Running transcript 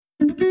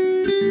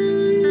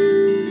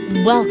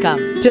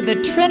Welcome to the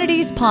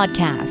Trinities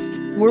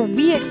Podcast, where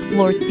we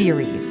explore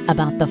theories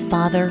about the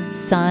Father,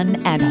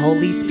 Son, and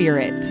Holy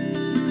Spirit.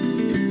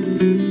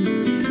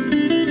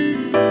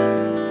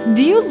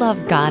 Do you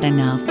love God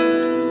enough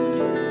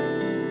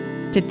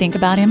to think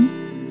about Him?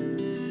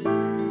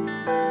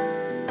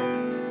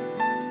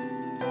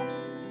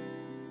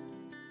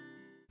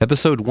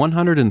 Episode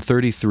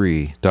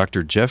 133,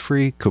 Dr.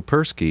 Jeffrey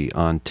Koperski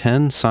on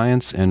 10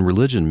 Science and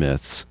Religion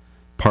Myths,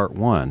 Part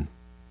 1.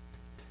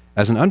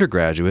 As an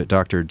undergraduate,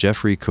 Dr.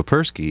 Jeffrey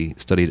Koperski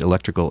studied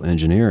electrical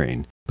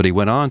engineering, but he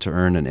went on to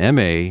earn an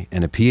MA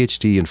and a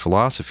PhD in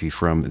philosophy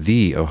from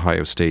The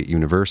Ohio State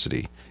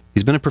University.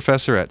 He's been a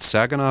professor at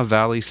Saginaw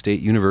Valley State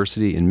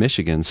University in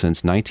Michigan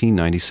since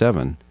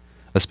 1997.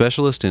 A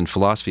specialist in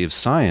philosophy of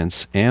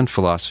science and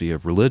philosophy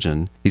of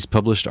religion, he's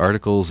published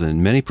articles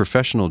in many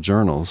professional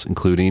journals,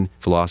 including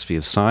Philosophy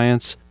of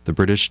Science, the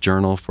British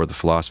Journal for the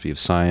Philosophy of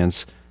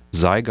Science,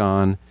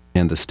 Zygon,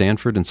 and the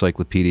Stanford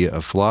Encyclopedia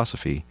of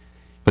Philosophy.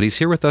 But he's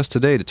here with us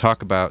today to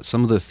talk about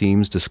some of the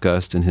themes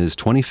discussed in his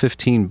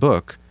 2015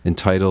 book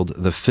entitled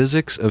The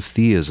Physics of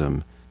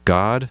Theism,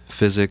 God,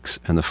 Physics,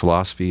 and the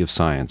Philosophy of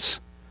Science.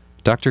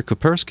 Dr.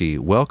 Koperski,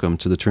 welcome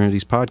to the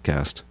Trinities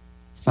Podcast.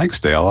 Thanks,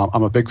 Dale.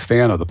 I'm a big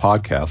fan of the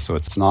podcast, so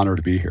it's an honor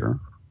to be here.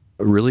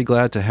 Really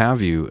glad to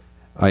have you.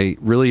 I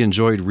really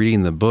enjoyed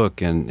reading the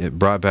book, and it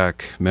brought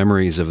back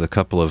memories of the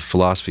couple of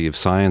philosophy of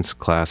science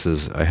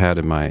classes I had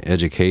in my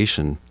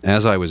education.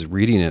 As I was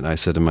reading it, I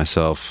said to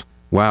myself,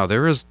 wow,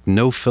 there is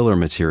no filler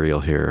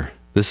material here.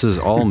 This is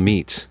all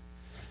meat.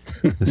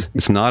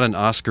 It's not an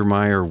Oscar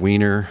Mayer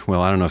wiener.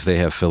 Well, I don't know if they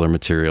have filler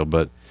material,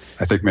 but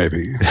I think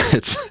maybe.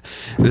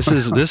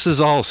 This is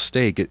all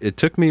steak. It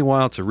took me a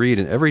while to read,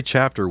 and every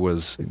chapter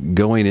was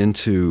going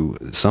into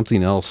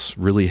something else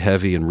really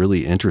heavy and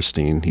really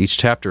interesting. Each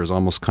chapter is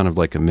almost kind of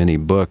like a mini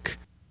book.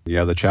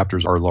 Yeah, the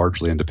chapters are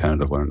largely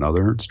independent of one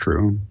another. It's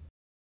true.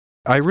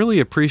 I really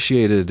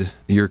appreciated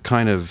your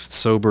kind of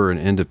sober and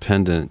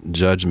independent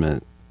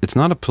judgment. It's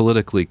not a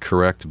politically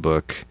correct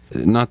book.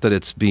 Not that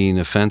it's being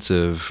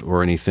offensive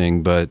or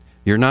anything, but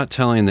you're not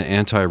telling the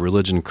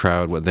anti-religion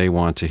crowd what they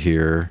want to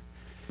hear.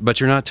 But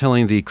you're not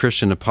telling the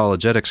Christian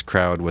apologetics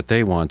crowd what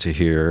they want to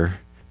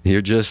hear.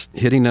 You're just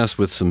hitting us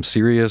with some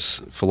serious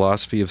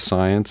philosophy of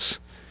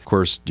science. Of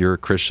course, you're a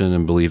Christian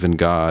and believe in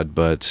God,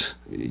 but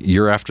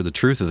you're after the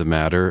truth of the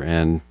matter,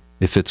 and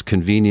if it's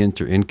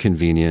convenient or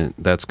inconvenient,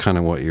 that's kind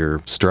of what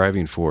you're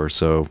striving for.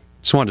 So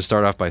just wanted to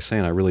start off by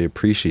saying I really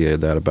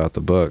appreciated that about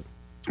the book.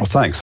 Well,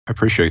 thanks. I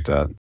appreciate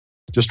that.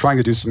 Just trying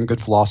to do some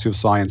good philosophy of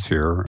science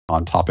here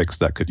on topics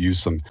that could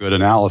use some good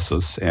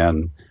analysis.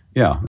 And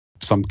yeah,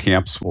 some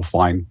camps will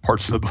find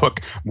parts of the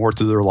book more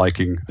to their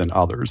liking than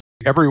others.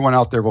 Everyone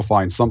out there will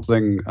find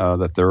something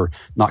that they're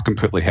not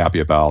completely happy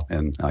about,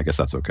 and I guess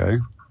that's okay.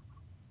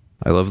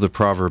 I love the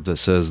proverb that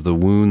says the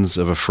wounds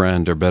of a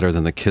friend are better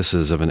than the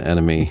kisses of an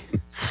enemy.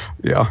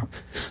 Yeah.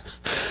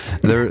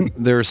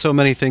 There are so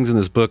many things in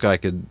this book I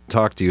could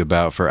talk to you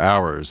about for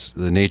hours.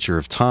 The nature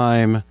of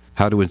time,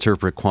 how to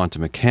interpret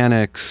quantum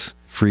mechanics,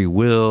 free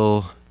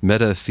will,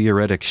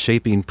 meta-theoretic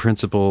shaping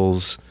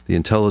principles, the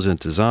intelligent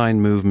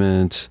design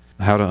movement,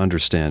 how to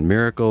understand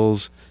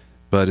miracles.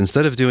 But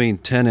instead of doing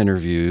 10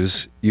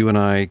 interviews, you and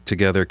I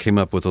together came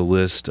up with a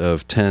list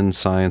of 10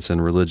 science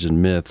and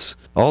religion myths,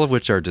 all of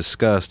which are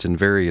discussed in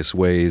various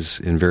ways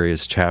in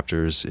various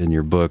chapters in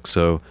your book.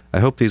 So I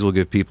hope these will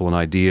give people an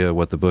idea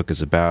what the book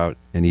is about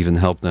and even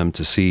help them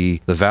to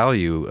see the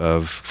value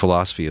of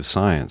philosophy of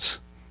science.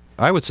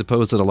 I would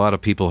suppose that a lot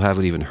of people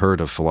haven't even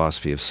heard of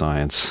philosophy of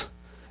science.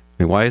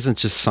 I mean, why isn't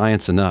just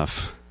science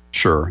enough?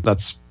 Sure,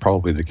 that's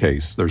probably the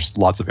case. There's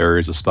lots of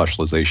areas of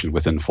specialization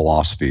within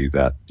philosophy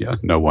that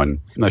no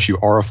one, unless you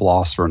are a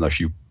philosopher, unless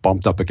you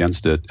bumped up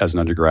against it as an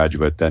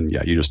undergraduate, then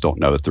you just don't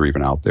know that they're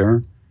even out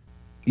there.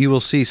 You will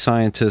see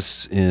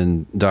scientists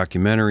in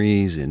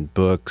documentaries, in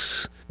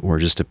books, or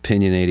just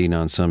opinionating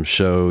on some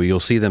show. You'll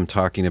see them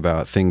talking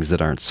about things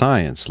that aren't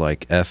science,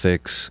 like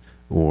ethics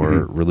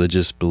or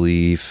religious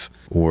belief,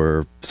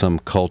 or some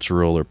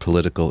cultural or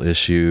political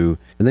issue.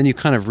 And then you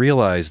kind of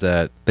realize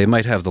that they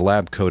might have the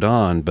lab coat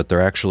on, but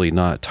they're actually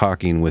not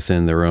talking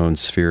within their own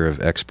sphere of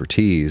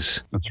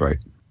expertise. That's right.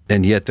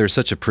 And yet there's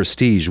such a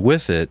prestige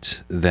with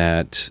it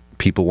that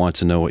people want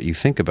to know what you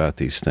think about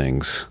these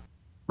things.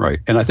 Right.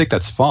 And I think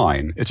that's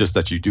fine. It's just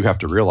that you do have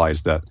to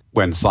realize that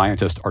when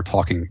scientists are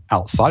talking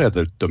outside of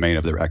the domain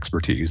of their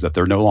expertise, that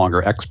they're no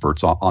longer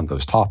experts on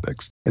those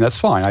topics. And that's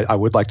fine. I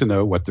would like to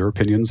know what their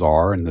opinions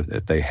are and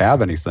if they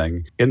have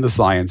anything in the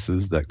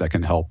sciences that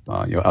can help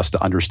us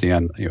to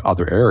understand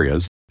other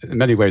areas. In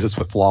many ways, that's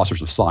what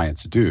philosophers of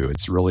science do.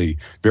 It's really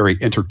very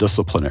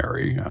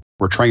interdisciplinary.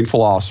 We're trained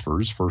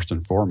philosophers first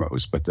and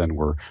foremost, but then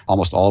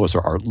almost all of us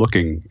are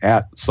looking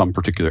at some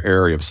particular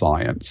area of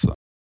science.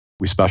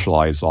 We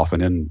specialize often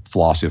in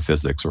philosophy of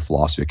physics or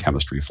philosophy of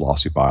chemistry,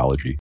 philosophy of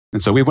biology.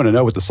 And so we want to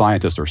know what the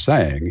scientists are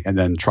saying and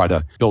then try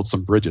to build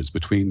some bridges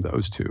between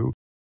those two.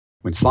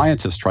 When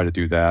scientists try to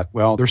do that,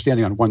 well, they're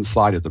standing on one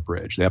side of the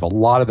bridge. They have a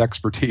lot of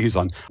expertise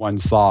on one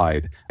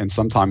side. And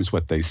sometimes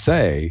what they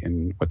say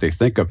and what they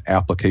think of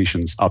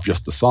applications of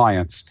just the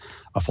science,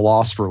 a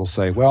philosopher will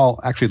say, well,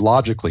 actually,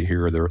 logically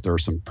here, there are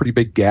some pretty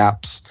big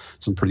gaps,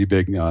 some pretty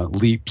big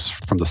leaps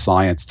from the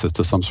science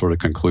to some sort of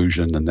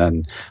conclusion. And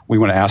then we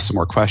want to ask some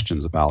more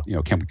questions about,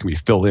 can we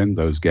fill in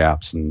those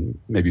gaps? And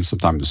maybe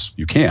sometimes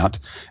you can't,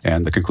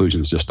 and the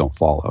conclusions just don't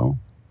follow.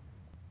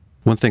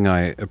 One thing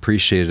I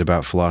appreciated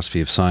about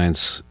philosophy of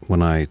science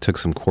when I took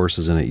some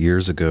courses in it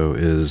years ago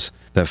is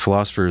that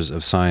philosophers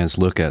of science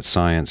look at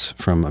science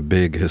from a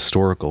big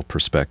historical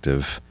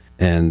perspective.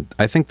 And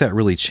I think that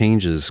really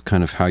changes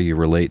kind of how you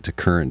relate to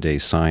current day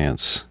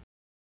science.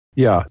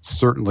 Yeah,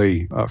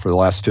 certainly for the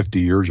last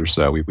 50 years or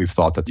so, we've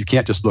thought that you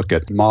can't just look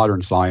at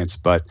modern science,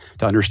 but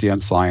to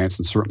understand science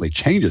and certainly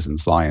changes in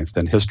science,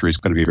 then history is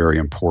going to be very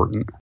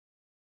important.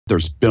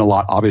 There's been a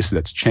lot, obviously,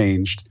 that's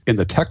changed in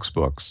the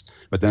textbooks,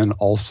 but then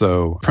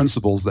also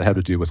principles that have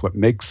to do with what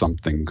makes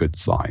something good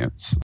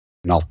science.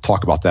 And I'll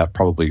talk about that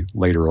probably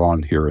later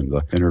on here in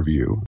the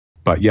interview.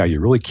 But yeah, you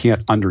really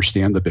can't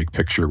understand the big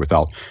picture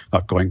without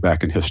going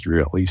back in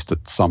history, at least to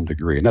some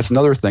degree. And that's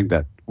another thing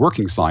that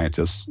working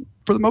scientists,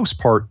 for the most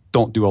part,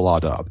 don't do a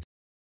lot of.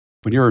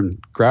 When you're in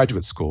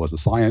graduate school as a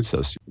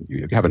scientist,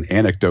 you have an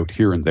anecdote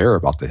here and there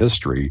about the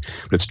history,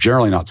 but it's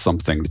generally not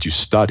something that you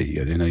study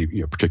in any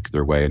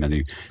particular way in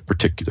any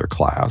particular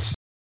class.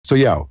 So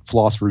yeah,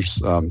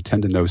 philosophers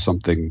tend to know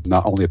something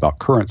not only about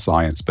current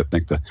science, but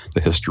think that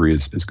the history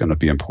is going to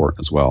be important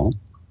as well.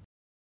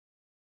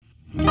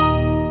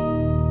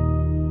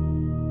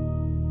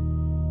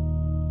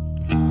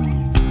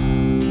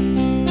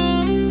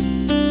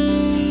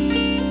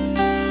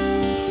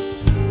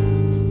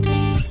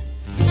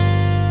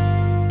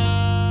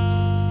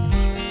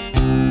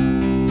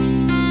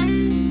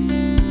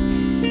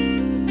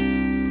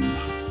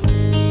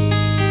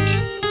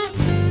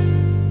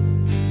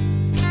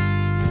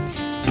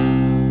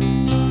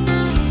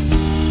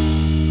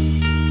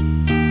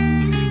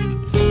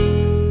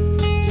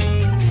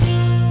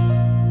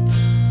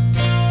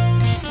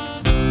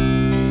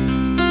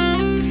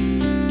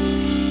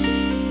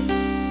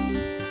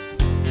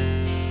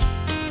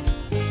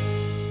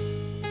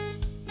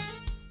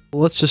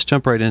 Let's just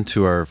jump right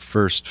into our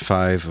first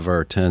 5 of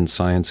our 10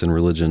 science and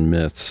religion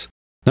myths.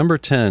 Number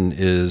 10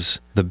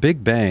 is the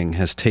Big Bang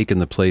has taken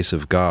the place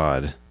of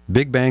God.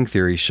 Big Bang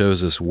theory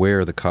shows us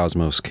where the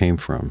cosmos came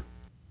from.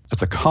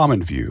 It's a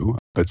common view,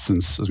 but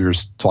since we were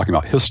talking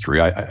about history,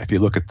 if you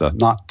look at the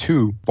not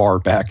too far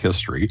back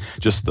history,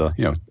 just the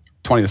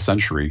 20th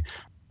century,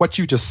 what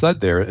you just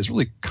said there is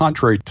really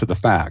contrary to the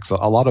facts. A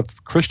lot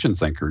of Christian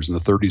thinkers in the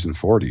 30s and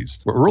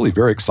 40s were really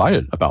very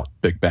excited about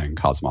Big Bang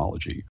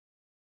cosmology.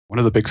 One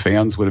of the big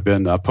fans would have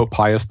been Pope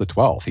Pius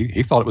XII.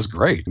 He thought it was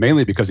great,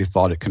 mainly because he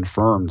thought it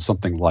confirmed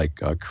something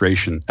like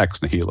creation ex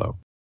nihilo.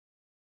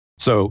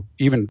 So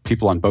even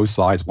people on both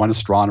sides, one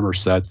astronomer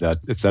said that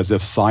it's as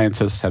if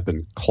scientists have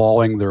been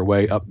clawing their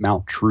way up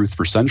Mount Truth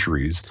for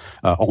centuries,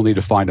 only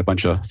to find a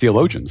bunch of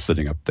theologians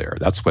sitting up there.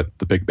 That's what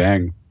the Big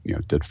Bang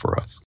did for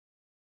us.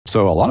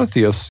 So a lot of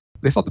theists,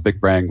 they thought the Big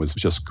Bang was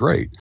just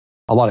great.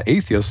 A lot of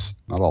atheists,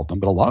 not all of them,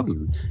 but a lot of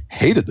them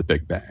hated the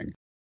Big Bang.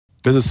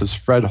 Physicist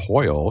Fred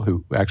Hoyle,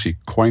 who actually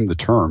coined the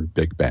term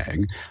Big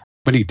Bang,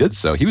 when he did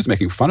so, he was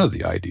making fun of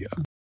the idea.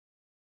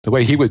 The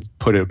way he would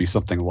put it would be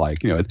something like,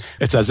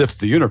 it's as if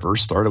the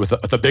universe started with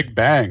a Big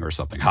Bang or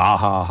something. Ha,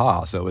 ha,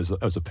 ha. So it was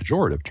a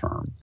pejorative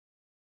term.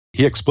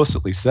 He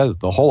explicitly said that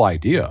the whole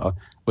idea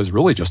was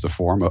really just a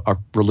form of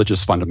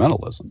religious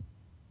fundamentalism.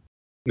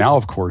 Now,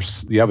 of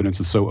course, the evidence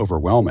is so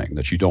overwhelming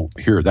that you don't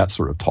hear that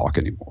sort of talk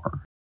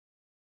anymore.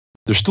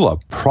 There's still a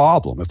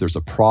problem. If there's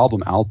a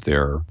problem out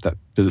there that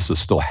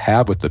physicists still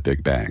have with the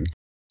Big Bang,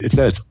 it's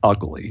that it's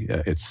ugly.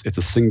 It's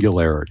a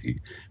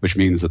singularity, which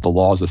means that the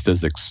laws of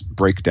physics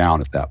break down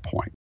at that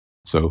point.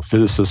 So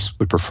physicists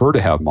would prefer to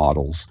have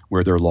models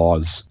where their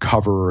laws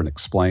cover and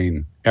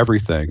explain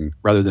everything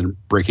rather than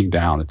breaking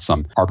down at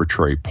some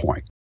arbitrary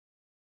point.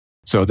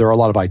 So there are a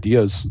lot of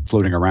ideas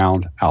floating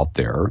around out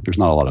there. There's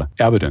not a lot of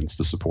evidence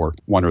to support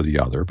one or the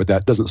other, but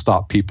that doesn't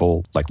stop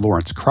people like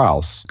Lawrence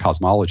Krauss,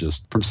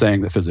 cosmologist, from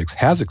saying that physics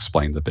has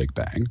explained the Big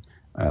Bang.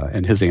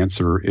 And his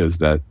answer is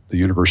that the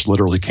universe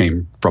literally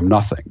came from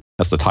nothing.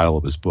 That's the title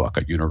of his book,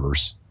 A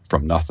Universe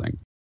from Nothing.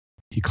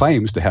 He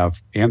claims to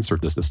have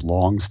answered this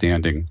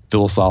long-standing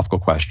philosophical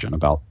question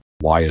about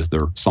why is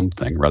there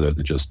something rather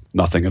than just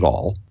nothing at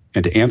all.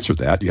 And to answer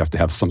that, you have to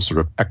have some sort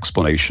of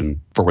explanation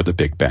for where the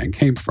Big Bang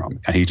came from.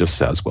 And he just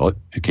says, well,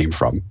 it came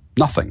from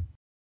nothing.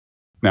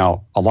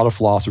 Now, a lot of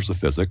philosophers of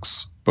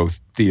physics,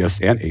 both theists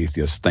and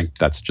atheists, think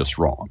that's just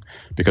wrong,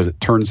 because it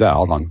turns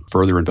out on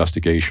further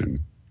investigation,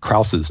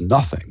 Krauss's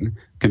nothing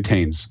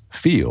contains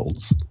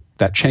fields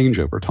that change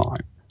over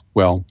time.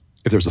 Well,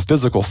 if there's a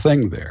physical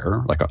thing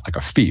there, like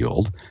a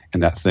field,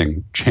 and that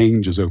thing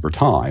changes over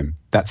time,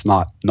 that's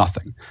not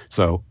nothing.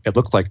 So it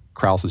looks like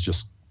Krauss is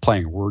just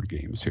playing word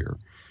games here.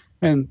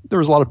 And there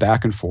was a lot of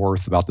back and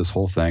forth about this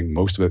whole thing.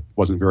 Most of it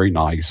wasn't very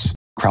nice.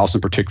 Krauss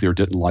in particular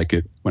didn't like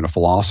it when a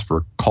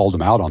philosopher called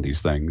him out on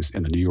these things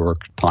in the New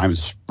York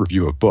Times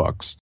review of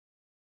books.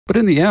 But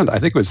in the end, I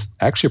think it was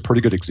actually a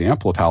pretty good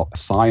example of how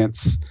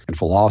science and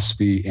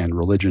philosophy and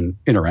religion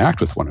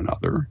interact with one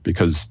another,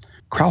 because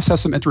Krauss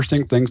has some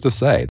interesting things to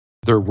say.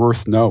 They're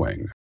worth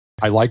knowing.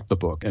 I liked the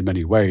book in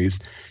many ways,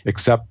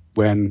 except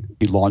when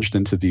he launched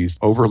into these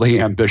overly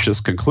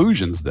ambitious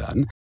conclusions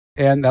then.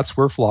 And that's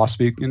where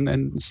philosophy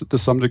and to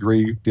some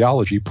degree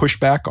theology pushed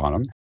back on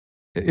him.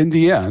 In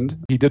the end,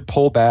 he did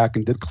pull back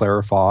and did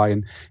clarify,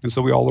 and so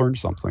we all learned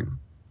something.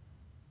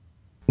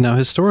 Now,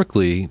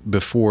 historically,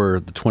 before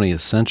the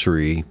 20th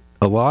century,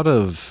 a lot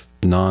of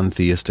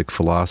non-theistic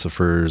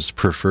philosophers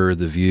preferred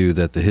the view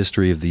that the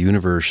history of the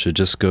universe should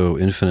just go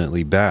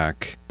infinitely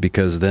back,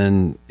 because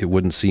then it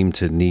wouldn't seem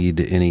to need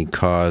any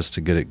cause to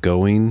get it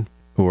going,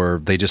 or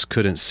they just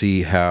couldn't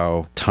see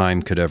how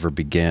time could ever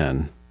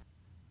begin.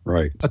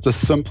 Right. That's a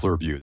simpler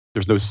view.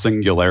 There's no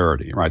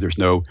singularity, right? There's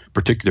no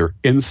particular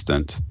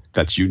instant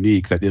that's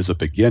unique that is a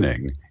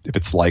beginning. If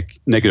it's like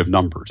negative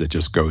numbers, it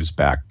just goes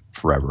back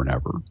forever and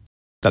ever.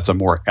 That's a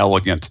more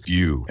elegant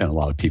view in a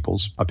lot of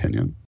people's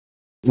opinion.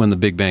 When the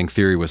Big Bang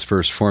Theory was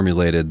first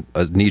formulated,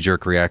 a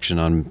knee-jerk reaction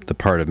on the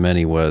part of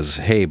many was,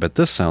 hey, but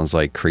this sounds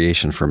like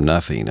creation from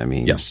nothing. I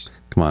mean, yes.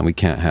 Come on, we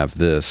can't have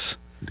this.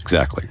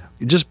 Exactly.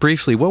 Just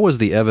briefly, what was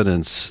the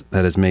evidence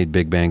that has made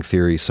Big Bang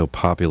Theory so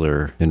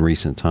popular in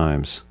recent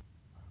times?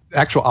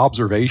 Actual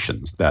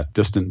observations that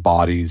distant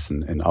bodies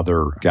and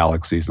other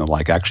galaxies and the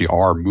like actually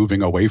are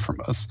moving away from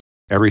us.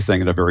 Everything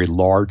at a very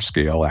large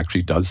scale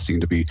actually does seem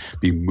to be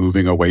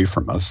moving away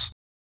from us.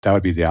 That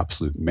would be the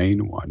absolute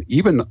main one.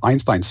 Even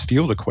Einstein's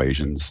field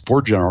equations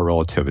for general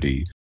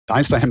relativity,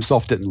 Einstein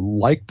himself didn't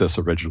like this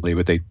originally,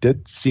 but they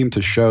did seem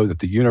to show that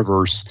the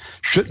universe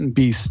shouldn't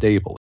be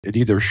stable. It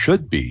either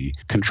should be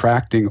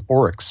contracting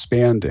or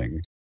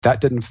expanding. That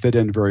didn't fit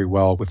in very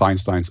well with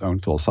Einstein's own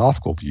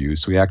philosophical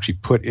views, so he actually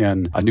put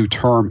in a new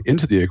term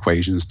into the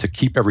equations to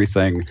keep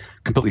everything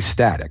completely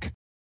static.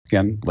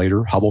 Again,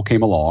 later, Hubble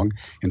came along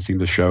and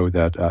seemed to show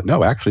that,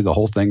 no, actually the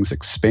whole thing's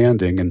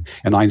expanding,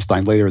 and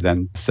Einstein later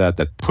then said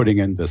that putting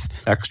in this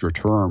extra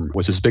term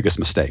was his biggest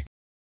mistake.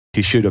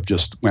 He should have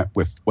just went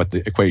with what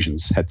the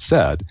equations had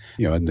said,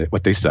 and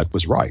what they said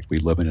was right. We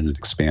live in an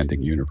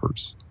expanding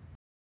universe.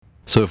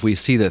 So if we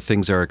see that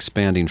things are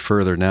expanding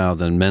further now,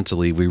 then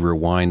mentally we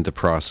rewind the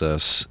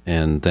process,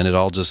 and then it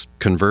all just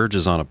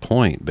converges on a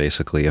point,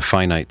 basically, a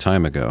finite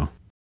time ago.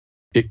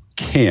 It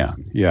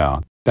can, yeah.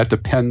 That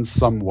depends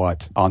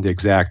somewhat on the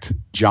exact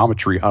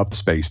geometry of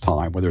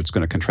space-time, whether it's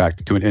going to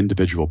contract to an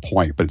individual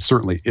point, but it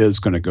certainly is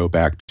going to go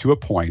back to a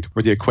point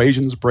where the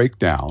equations break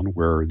down,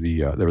 where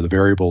the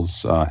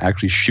variables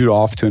actually shoot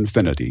off to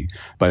infinity,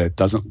 but it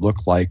doesn't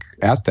look like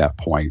at that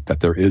point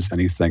that there is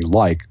anything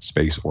like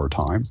space or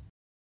time.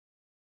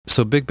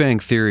 So Big Bang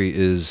Theory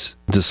is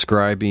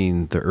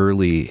describing the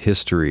early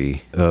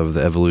history of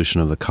the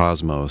evolution of the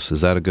cosmos.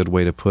 Is that a good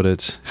way to put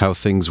it? How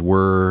things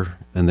were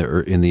in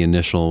the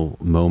initial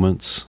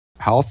moments?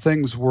 How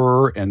things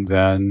were, and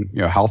then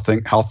how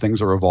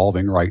things are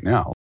evolving right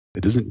now.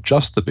 It isn't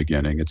just the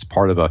beginning. It's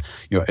part of an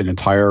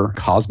entire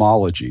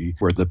cosmology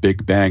where the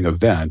Big Bang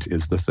event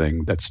is the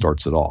thing that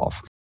starts it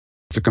off.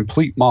 It's a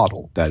complete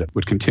model that it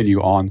would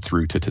continue on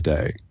through to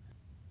today.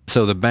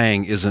 So the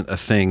bang isn't a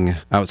thing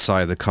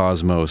outside the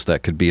cosmos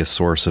that could be a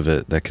source of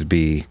it, that could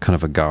be kind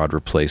of a God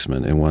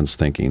replacement in one's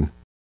thinking.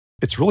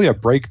 It's really a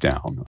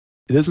breakdown.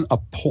 It isn't a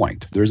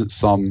point. There isn't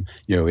some,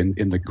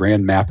 in the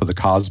grand map of the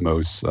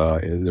cosmos,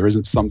 there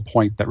isn't some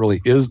point that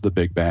really is the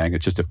Big Bang.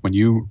 It's just that when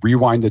you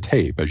rewind the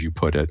tape, as you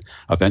put it,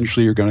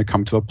 eventually you're going to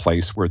come to a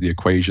place where the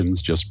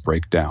equations just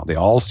break down. They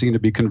all seem to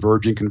be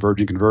converging,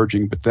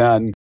 but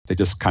then they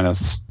just kind of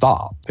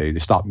stop. They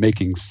stop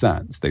making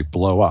sense. They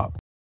blow up.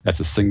 That's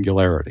a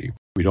singularity.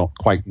 We don't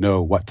quite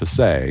know what to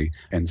say,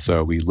 and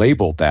so we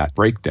labeled that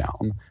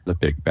breakdown the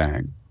Big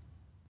Bang.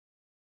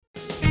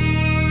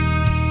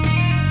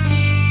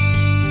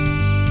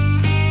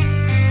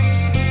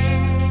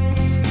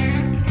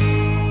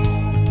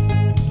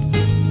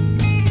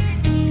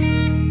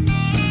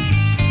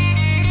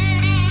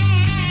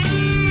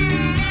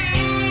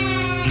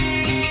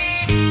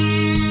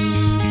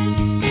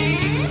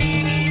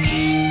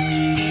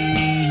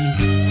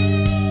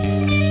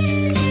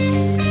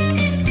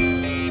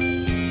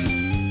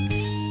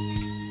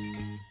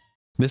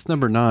 Myth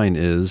number 9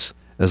 is,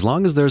 as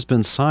long as there's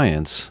been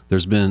science,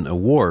 there's been a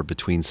war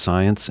between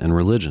science and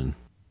religion.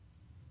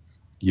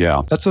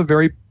 Yeah, that's a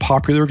very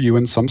popular view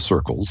in some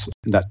circles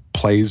that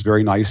plays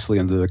very nicely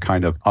into the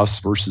kind of us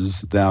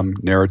versus them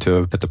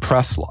narrative that the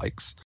press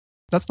likes.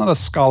 That's not a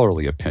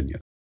scholarly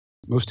opinion.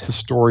 Most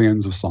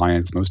historians of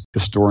science, most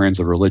historians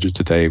of religion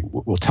today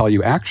will tell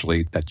you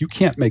actually that you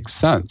can't make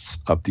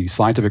sense of the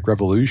scientific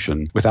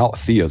revolution without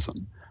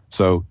theism.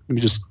 So let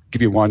me just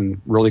give you one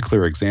really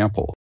clear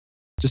example.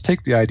 Just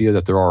take the idea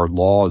that there are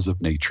laws of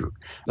nature.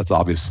 That's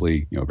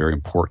obviously very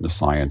important to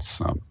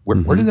science.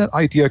 Where did that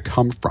idea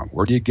come from?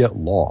 Where do you get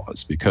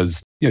laws?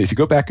 Because if you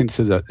go back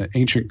into the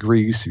ancient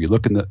Greece, if you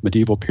look in the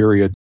medieval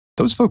period,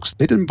 those folks,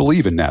 they didn't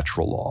believe in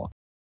natural law.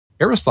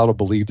 Aristotle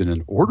believed in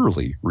an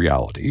orderly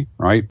reality,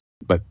 right?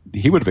 But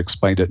he would have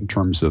explained it in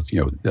terms of,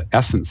 the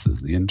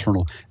essences, the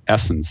internal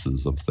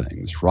essences of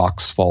things.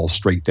 Rocks fall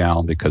straight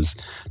down because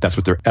that's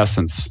what their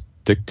essence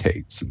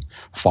dictates. And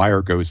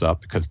fire goes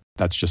up because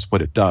that's just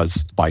what it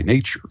does by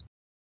nature.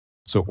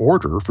 So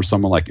order, for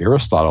someone like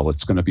Aristotle,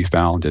 it's going to be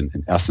found in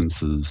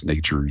essences,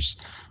 nature's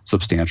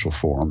substantial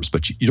forms.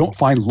 But you don't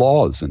find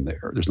laws in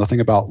there. There's nothing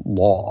about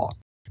law.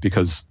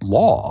 Because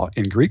law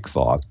in Greek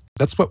thought,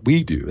 that's what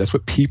we do. That's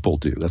what people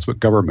do. That's what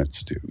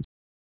governments do.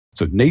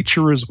 So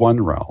nature is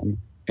one realm,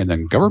 and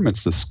then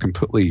government's this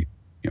completely,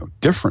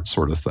 different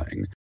sort of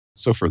thing.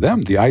 So for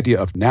them, the idea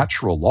of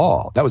natural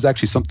law, that was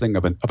actually something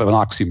of an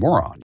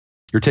oxymoron.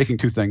 You're taking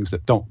two things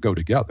that don't go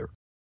together.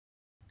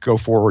 Go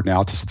forward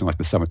now to something like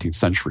the 17th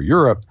century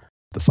Europe,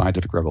 the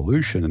scientific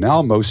revolution, and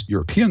now most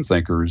European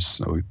thinkers,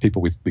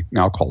 people we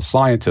now call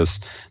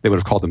scientists, they would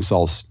have called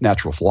themselves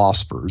natural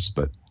philosophers,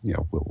 but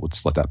we'll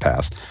just let that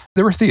pass.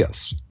 They were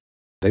theists.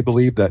 They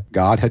believed that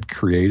God had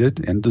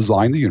created and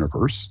designed the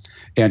universe,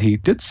 and he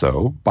did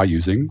so by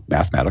using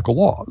mathematical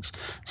laws.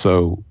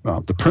 So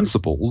the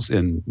principles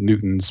in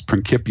Newton's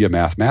Principia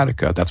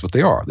Mathematica, that's what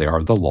they are. They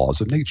are the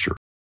laws of nature.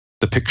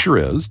 The picture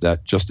is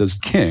that just as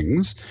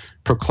kings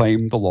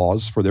proclaim the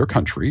laws for their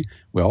country,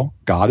 well,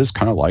 God is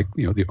kind of like,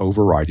 the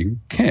overriding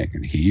king,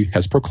 and he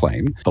has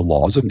proclaimed the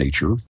laws of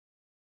nature.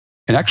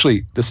 And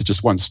actually, this is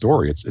just one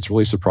story. It's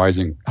really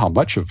surprising how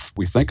much of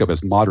we think of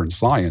as modern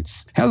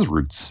science has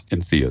roots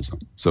in theism.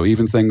 So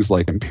even things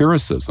like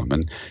empiricism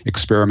and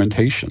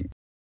experimentation,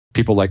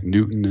 people like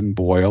Newton and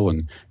Boyle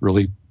and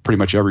really pretty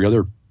much every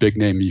other big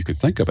name you could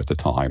think of at the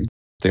time,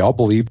 they all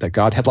believed that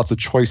God had lots of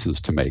choices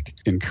to make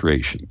in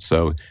creation.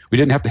 So we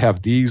didn't have to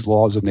have these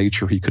laws of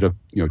nature. He could have,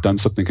 done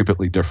something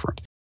completely different.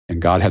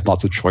 And God had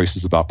lots of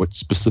choices about what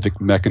specific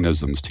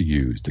mechanisms to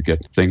use to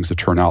get things to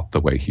turn out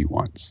the way he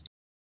wants.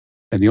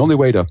 And the only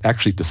way to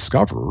actually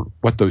discover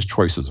what those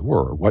choices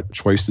were, what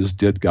choices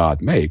did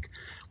God make,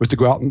 was to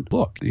go out and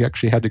look. You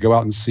actually had to go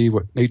out and see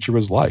what nature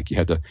was like. You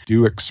had to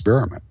do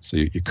experiments. So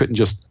you couldn't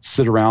just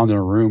sit around in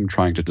a room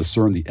trying to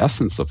discern the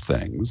essence of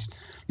things.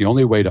 The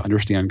only way to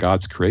understand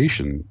God's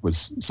creation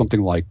was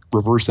something like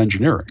reverse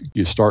engineering.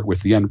 You start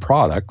with the end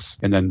products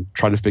and then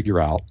try to figure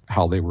out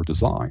how they were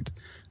designed.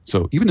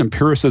 So even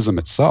empiricism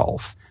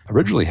itself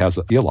originally has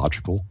a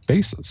theological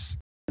basis.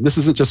 And this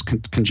isn't just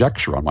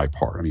conjecture on my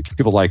part. I mean,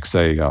 people like,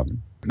 say,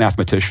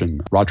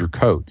 mathematician Roger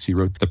Coates, he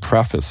wrote the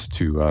preface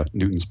to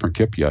Newton's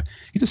Principia.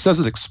 He just says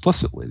it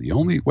explicitly. The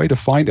only way to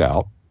find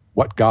out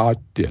what God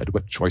did,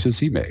 what choices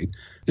he made,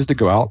 is to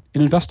go out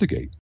and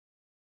investigate.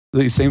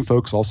 These same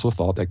folks also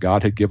thought that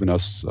God had given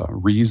us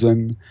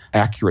reason,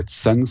 accurate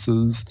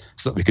senses,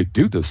 so that we could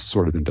do this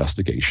sort of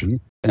investigation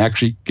and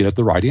actually get at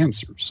the right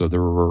answer. So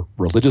there were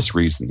religious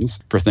reasons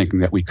for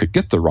thinking that we could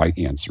get the right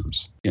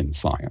answers in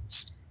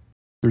science.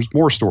 There's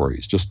more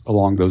stories just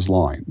along those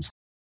lines.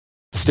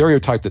 The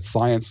stereotype that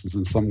science is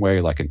in some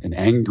way like an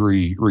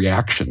angry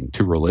reaction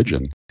to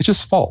religion is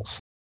just false.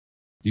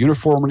 The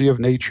uniformity of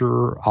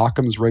nature,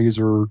 Occam's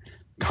razor,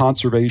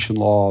 conservation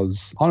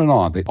laws, on and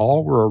on, they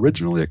all were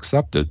originally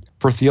accepted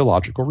for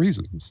theological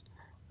reasons.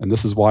 And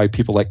this is why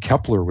people like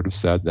Kepler would have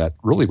said that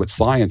really what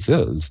science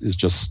is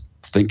just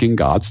thinking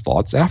God's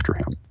thoughts after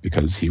him,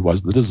 because he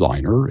was the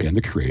designer and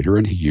the creator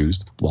and he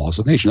used laws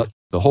of nature.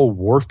 The whole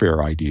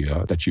warfare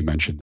idea that you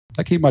mentioned,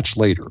 that came much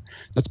later.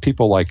 That's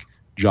people like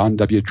John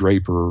W.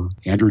 Draper,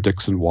 Andrew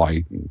Dixon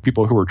White, and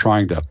people who were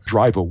trying to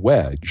drive a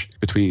wedge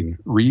between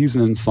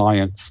reason and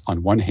science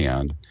on one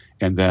hand,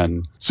 and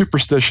then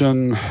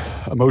superstition,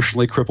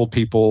 emotionally crippled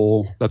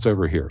people, that's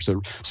over here.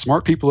 So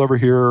smart people over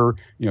here,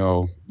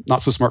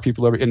 not so smart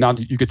people over here, and now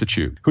you get to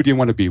choose. Who do you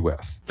want to be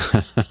with?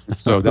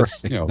 So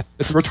that's, right.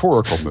 It's a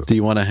rhetorical move. Do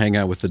you want to hang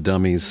out with the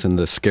dummies and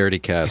the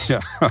scaredy cats?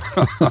 Yeah.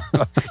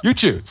 You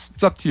choose.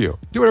 It's up to you.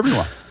 Do whatever you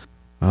want.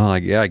 Well,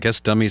 I guess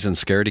dummies and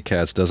scaredy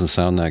cats doesn't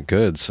sound that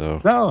good.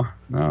 So no,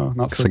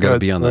 not so good. I got to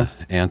be on the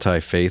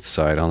anti-faith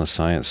side, on the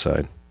science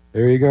side.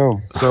 There you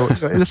go. So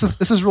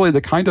this is really the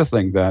kind of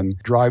thing then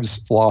drives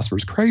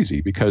philosophers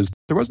crazy, because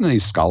there wasn't any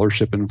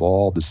scholarship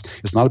involved.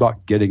 It's not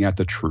about getting at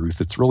the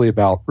truth. It's really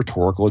about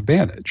rhetorical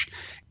advantage.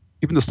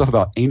 Even the stuff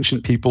about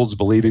ancient peoples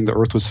believing the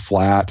earth was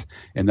flat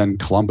and then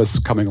Columbus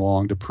coming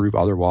along to prove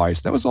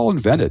otherwise, that was all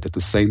invented at the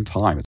same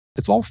time.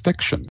 It's all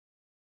fiction.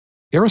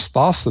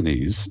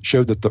 Eratosthenes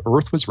showed that the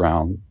earth was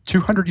round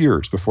 200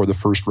 years before the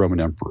first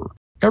Roman emperor.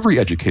 Every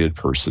educated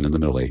person in the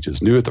Middle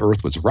Ages knew that the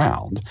earth was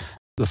round.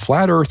 The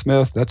flat earth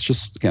myth, that's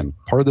just, again,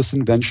 part of this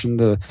invention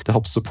to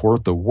help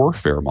support the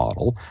warfare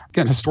model.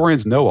 Again,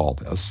 historians know all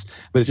this,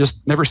 but it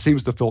just never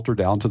seems to filter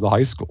down to the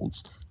high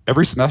schools.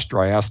 Every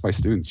semester I ask my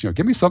students,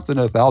 give me something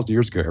that 1,000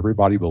 years ago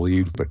everybody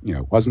believed, but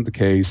it wasn't the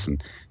case.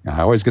 And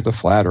I always get the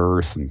flat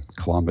earth and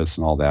Columbus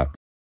and all that.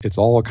 It's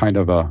all a kind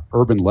of a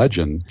urban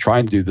legend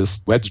trying to do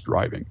this wedge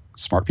driving.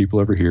 Smart people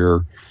over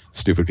here,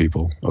 stupid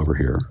people over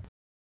here.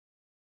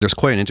 There's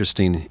quite an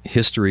interesting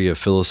history of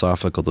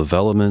philosophical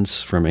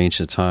developments from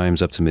ancient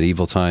times up to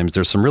medieval times.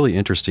 There's some really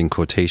interesting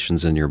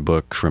quotations in your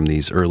book from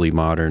these early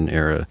modern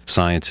era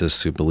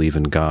scientists who believe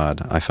in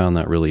God. I found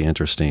that really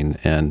interesting.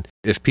 And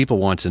if people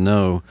want to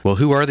know, well,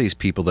 who are these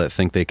people that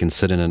think they can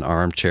sit in an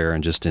armchair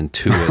and just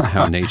intuit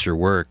how nature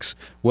works?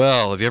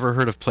 Well, have you ever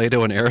heard of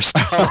Plato and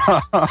Aristotle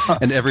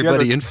and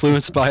everybody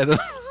influenced by them?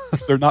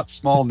 They're not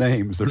small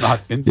names. They're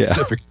not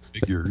insignificant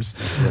figures.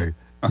 That's right.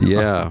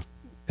 Yeah.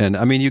 And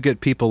I mean, you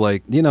get people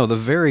like, the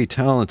very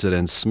talented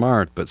and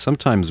smart, but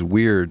sometimes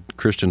weird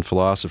Christian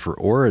philosopher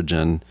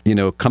Origen,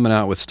 coming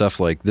out with stuff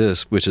like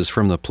this, which is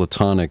from the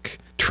Platonic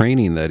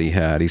training that he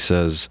had. He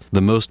says the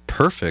most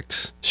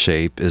perfect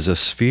shape is a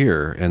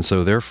sphere. And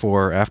so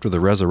therefore, after the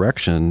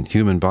resurrection,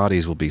 human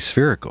bodies will be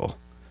spherical.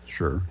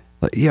 Sure.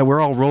 Yeah, we're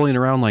all rolling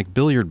around like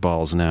billiard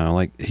balls now.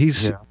 Like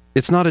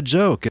it's not a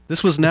joke.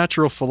 This was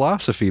natural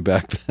philosophy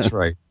back then. That's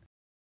right.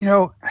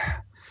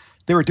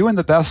 They were doing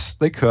the best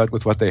they could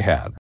with what they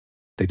had.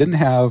 They didn't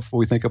have what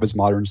we think of as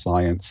modern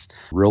science.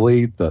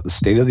 Really, the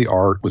state of the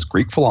art was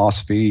Greek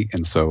philosophy.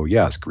 And so,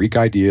 yes, Greek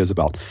ideas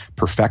about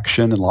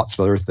perfection and lots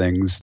of other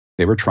things.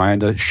 They were trying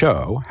to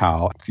show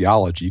how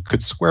theology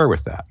could square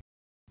with that.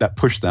 That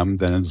pushed them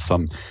then into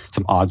some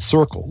odd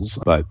circles.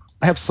 But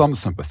I have some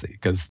sympathy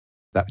because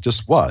that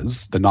just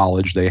was the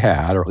knowledge they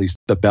had, or at least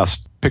the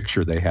best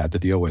picture they had to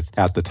deal with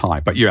at the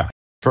time. But yeah,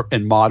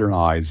 in modern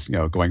eyes,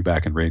 going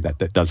back and reading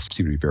that does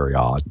seem to be very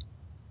odd.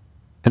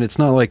 And it's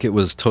not like it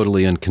was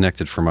totally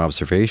unconnected from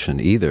observation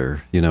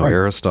either. Right.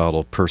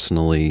 Aristotle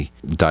personally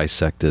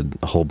dissected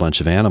a whole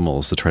bunch of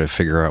animals to try to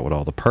figure out what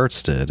all the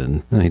parts did.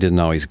 And he didn't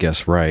always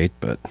guess right,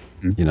 but,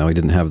 he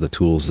didn't have the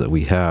tools that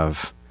we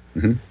have.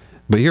 Mm-hmm.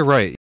 But you're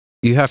right.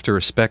 You have to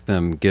respect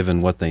them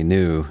given what they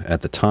knew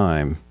at the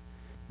time.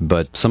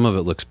 But some of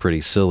it looks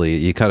pretty silly.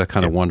 You kind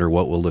of wonder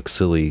what will look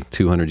silly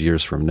 200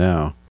 years from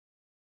now.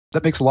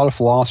 That makes a lot of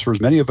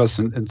philosophers, many of us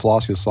in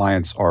philosophy of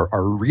science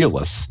are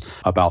realists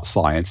about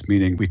science,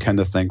 meaning we tend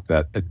to think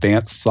that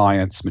advanced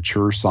science,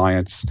 mature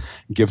science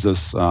gives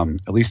us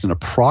at least an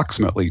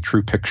approximately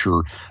true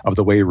picture of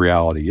the way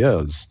reality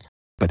is.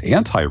 But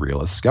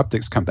anti-realists,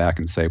 skeptics come back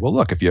and say, well,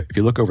 look, if you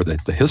look over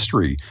the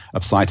history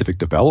of scientific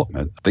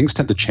development, things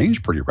tend to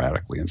change pretty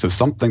radically. And so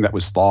something that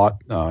was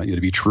thought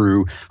to be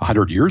true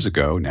 100 years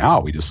ago, now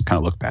we just kind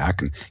of look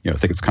back and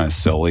think it's kind of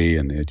silly,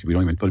 and we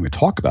don't even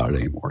talk about it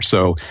anymore.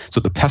 So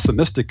the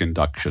pessimistic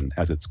induction,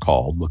 as it's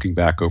called, looking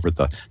back over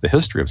the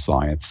history of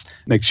science,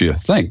 makes you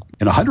think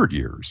in 100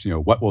 years,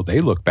 what will they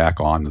look back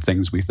on, the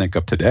things we think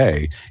of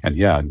today, and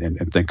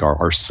think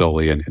are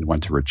silly and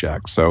want to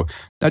reject. So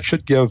that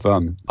should give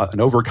an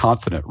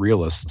overconfident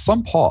realist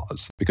some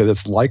pause, because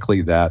it's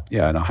likely that,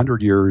 in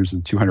 100 years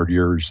and 200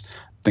 years,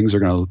 things are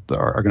going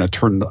to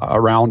turn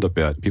around a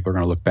bit. People are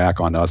going to look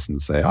back on us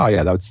and say, oh,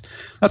 yeah, that's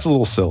a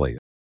little silly.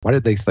 Why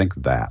did they think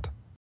that?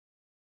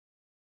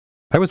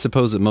 I would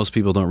suppose that most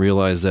people don't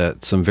realize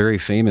that some very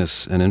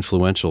famous and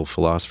influential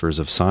philosophers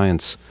of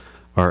science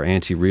are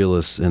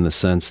anti-realists in the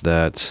sense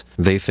that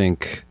they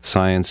think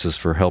science is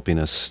for helping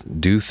us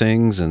do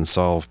things and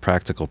solve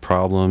practical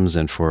problems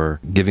and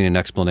for giving an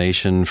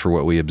explanation for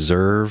what we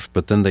observe,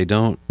 but then they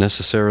don't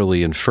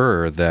necessarily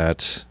infer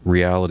that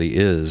reality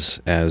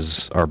is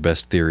as our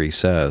best theory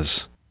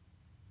says.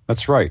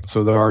 That's right.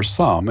 So there are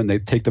some, and they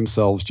take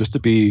themselves just to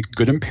be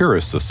good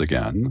empiricists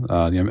again.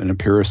 An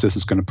empiricist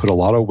is going to put a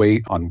lot of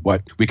weight on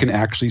what we can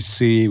actually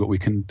see, what we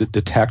can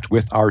detect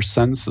with our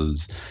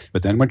senses.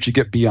 But then once you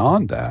get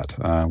beyond that,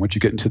 once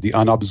you get into the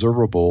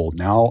unobservable,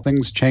 now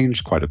things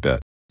change quite a bit.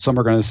 Some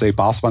are going to say,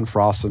 Bas van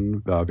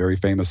Fraassen very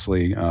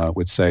famously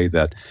would say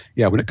that,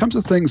 when it comes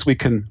to things we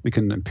can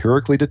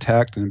empirically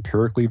detect and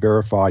empirically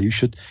verify, you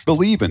should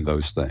believe in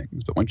those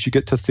things. But once you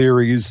get to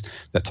theories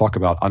that talk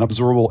about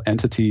unobservable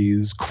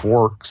entities,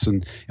 quarks,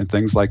 and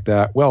things like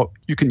that, well,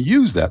 you can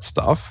use that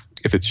stuff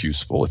if it's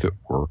useful, if it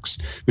works,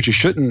 but you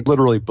shouldn't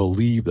literally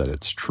believe that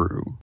it's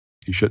true.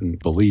 You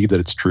shouldn't believe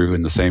that it's true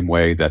in the same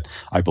way that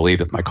I believe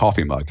that my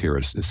coffee mug here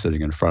is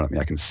sitting in front of me.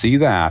 I can see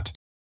that.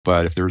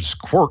 But if there's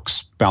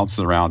quarks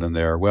bouncing around in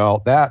there,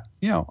 well, that,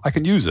 I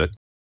can use it.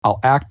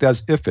 I'll act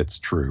as if it's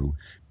true.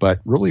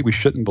 But really, we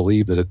shouldn't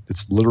believe that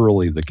it's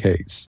literally the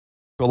case.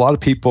 A lot of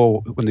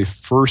people, when they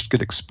first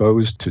get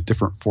exposed to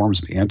different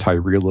forms of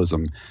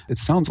anti-realism, it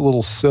sounds a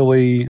little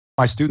silly.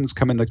 My students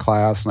come into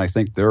class, and I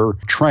think they're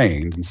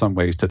trained in some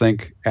ways to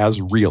think as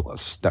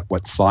realists, that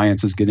what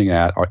science is getting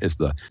at is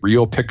the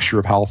real picture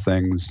of how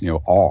things,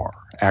 are.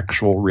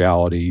 Actual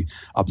reality,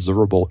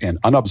 observable and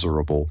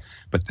unobservable.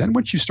 But then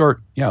once you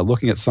start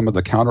looking at some of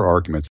the counter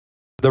arguments,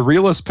 the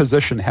realist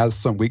position has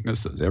some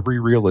weaknesses. Every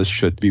realist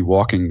should be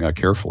walking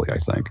carefully, I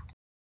think.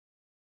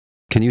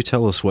 Can you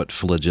tell us what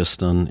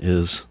phlogiston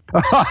is?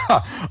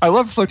 I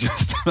love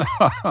phlogiston.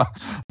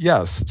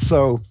 Yes.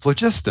 So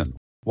phlogiston.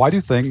 Why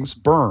do things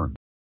burn?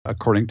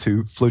 According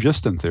to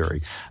phlogiston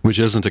theory. Which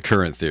isn't a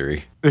current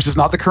theory. Which is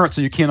not the current,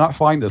 so you cannot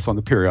find this on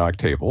the periodic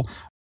table.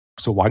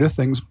 So why do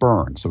things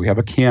burn? So we have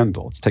a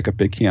candle. Let's take a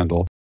big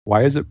candle.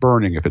 Why is it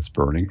burning if it's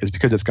burning? It's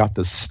because it's got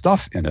this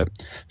stuff in it,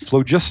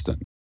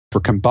 phlogiston. For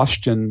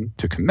combustion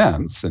to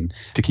commence and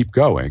to keep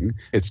going,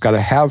 it's got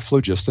to have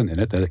phlogiston in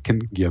it that it can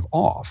give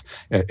off.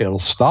 It'll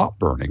stop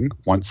burning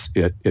once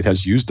it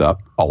has used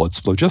up all its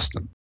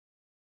phlogiston.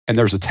 And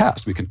there's a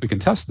test. We can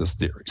test this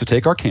theory. So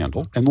take our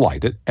candle and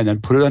light it, and then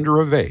put it under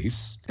a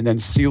vase, and then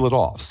seal it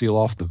off. Seal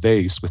off the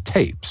vase with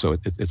tape, so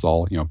it's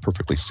all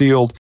perfectly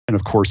sealed. And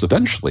of course,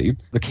 eventually,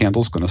 the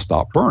candle's going to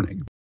stop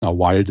burning. Now,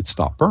 why did it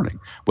stop burning?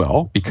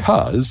 Well,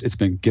 because it's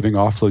been giving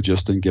off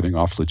phlogiston.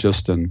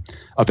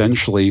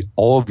 Eventually,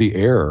 all of the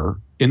air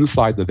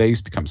inside the vase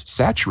becomes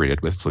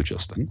saturated with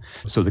phlogiston.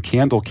 So the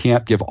candle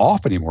can't give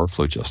off any more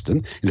phlogiston.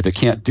 And if it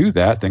can't do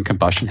that, then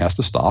combustion has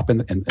to stop and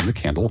the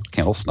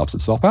candle snuffs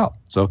itself out.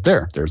 So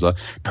there's a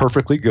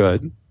perfectly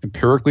good,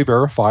 empirically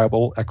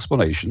verifiable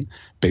explanation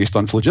based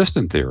on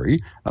phlogiston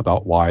theory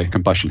about why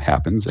combustion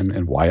happens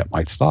and why it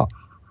might stop.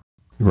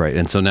 Right.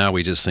 And so now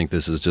we just think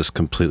this is just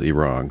completely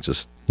wrong.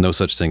 Just no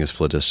such thing as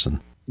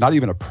phlogiston. Not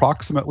even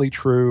approximately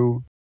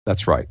true.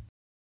 That's right.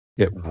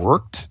 It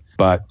worked,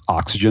 but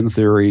oxygen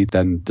theory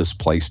then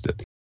displaced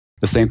it.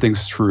 The same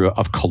thing's true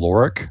of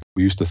caloric.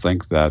 We used to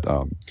think that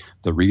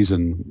the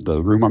reason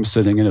the room I'm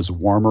sitting in is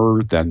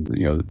warmer than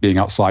being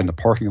outside in the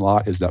parking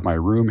lot is that my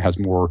room has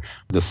more of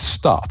this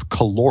stuff,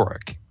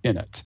 caloric, in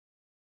it.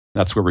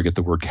 That's where we get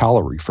the word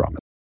calorie from.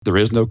 There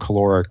is no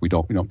caloric. We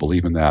don't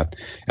believe in that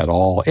at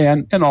all,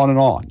 and on and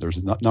on. There's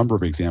a number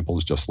of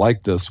examples just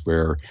like this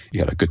where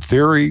you had a good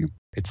theory,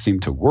 it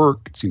seemed to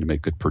work, it seemed to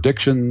make good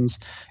predictions,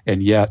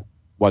 and yet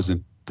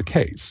wasn't the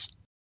case.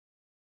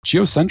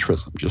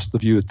 Geocentrism, just the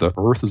view that the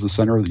Earth is the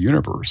center of the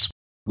universe.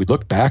 We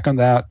look back on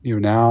that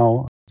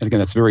now, and again,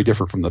 that's very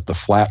different from the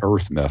flat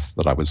Earth myth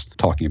that I was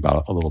talking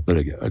about a little bit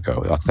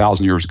ago.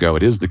 1,000 years ago,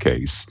 it is the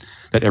case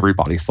that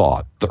everybody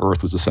thought the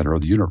Earth was the center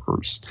of the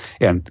universe.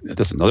 And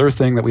that's another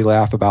thing that we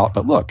laugh about.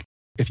 But look,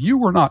 if you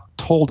were not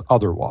told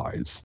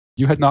otherwise,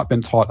 you had not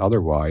been taught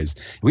otherwise,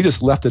 we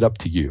just left it up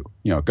to you.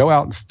 Go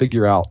out and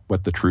figure out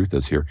what the truth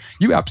is here.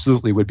 You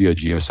absolutely would be a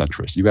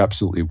geocentrist. You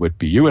absolutely would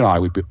be. You and I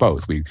would be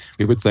both. We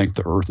would think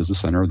the Earth is the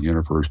center of the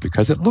universe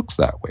because it looks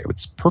that way.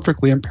 It's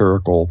perfectly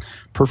empirical,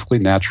 perfectly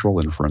natural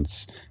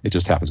inference. It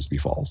just happens to be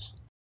false.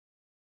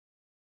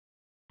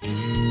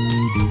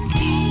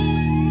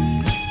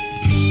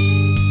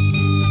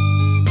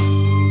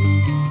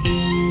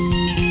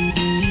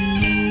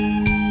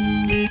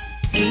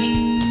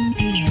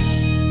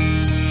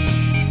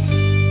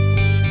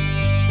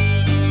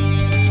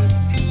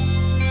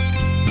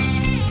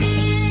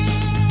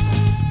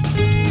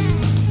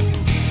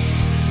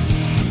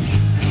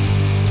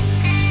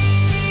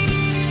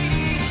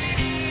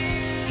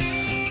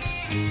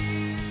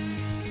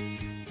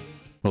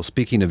 Well,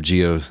 speaking of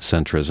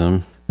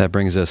geocentrism, that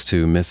brings us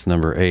to myth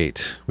number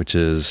 8, which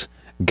is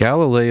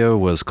Galileo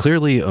was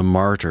clearly a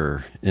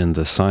martyr in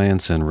the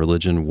science and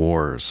religion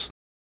wars.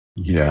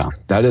 Yeah,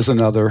 that is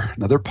another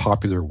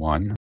popular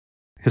one.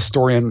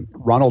 Historian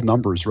Ronald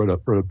Numbers wrote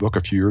a book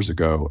a few years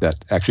ago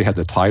that actually had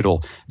the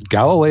title,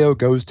 Galileo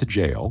Goes to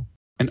Jail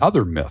and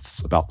Other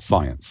Myths About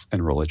Science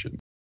and Religion.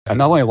 I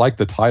not only like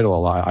the title a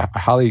lot, I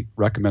highly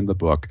recommend the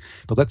book,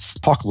 but let's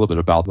talk a little bit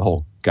about the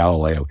whole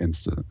Galileo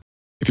incident.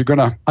 If you're going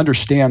to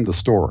understand the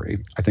story,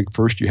 I think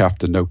first you have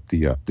to note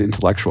the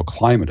intellectual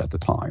climate at the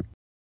time.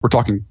 We're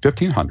talking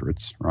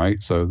 1500s,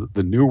 right? So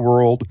the New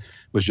World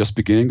was just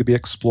beginning to be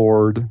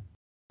explored.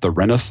 The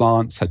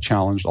Renaissance had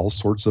challenged all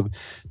sorts of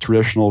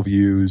traditional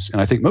views.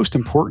 And I think most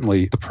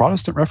importantly, the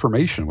Protestant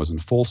Reformation was in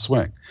full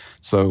swing.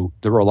 So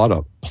there were a lot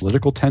of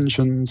political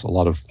tensions, a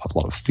lot of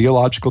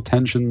theological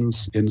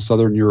tensions in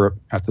Southern Europe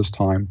at this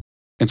time.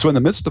 And so in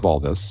the midst of all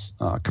this,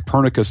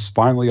 Copernicus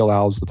finally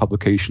allows the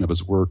publication of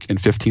his work in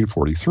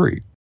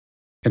 1543.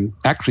 And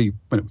actually,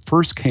 when it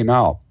first came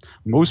out,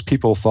 most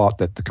people thought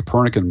that the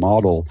Copernican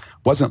model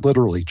wasn't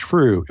literally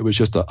true. It was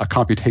just a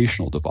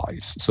computational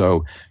device.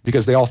 So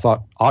because they all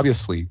thought,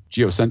 obviously,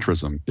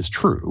 geocentrism is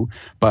true,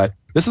 but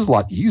this is a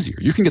lot easier.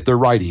 You can get the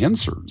right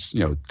answers,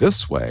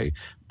 this way.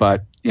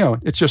 But,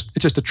 it's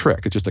just a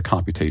trick. It's just a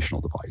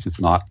computational device. It's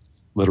not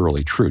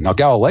literally true. Now,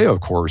 Galileo, of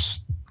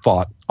course,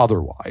 thought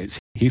otherwise.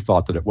 He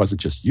thought that it wasn't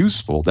just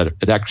useful, that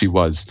it actually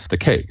was the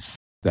case,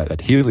 that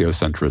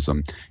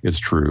heliocentrism is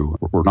true.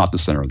 We're not the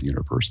center of the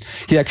universe.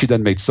 He actually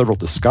then made several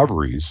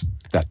discoveries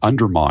that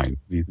undermine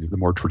the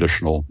more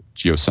traditional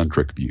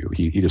geocentric view.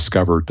 He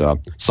discovered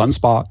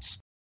sunspots,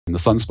 and the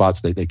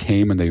sunspots, they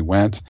came and they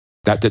went.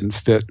 That didn't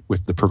fit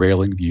with the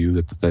prevailing view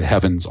that the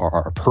heavens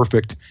are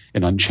perfect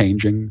and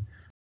unchanging.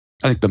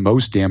 I think the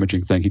most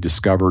damaging thing he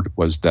discovered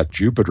was that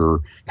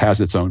Jupiter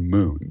has its own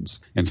moons.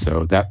 And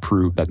so that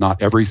proved that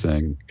not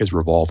everything is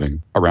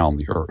revolving around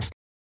the Earth.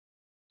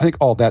 I think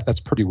all that's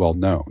pretty well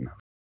known.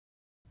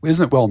 What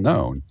isn't well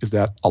known is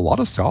that a lot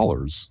of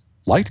scholars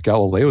liked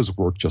Galileo's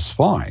work just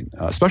fine,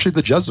 especially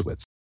the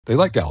Jesuits. They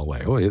liked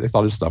Galileo. They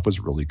thought his stuff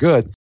was really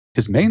good.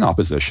 His main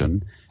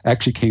opposition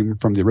actually came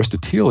from the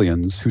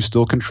Aristotelians who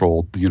still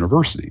controlled the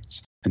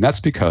universities. And that's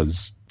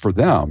because for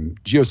them,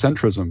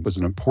 geocentrism was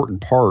an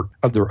important part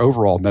of their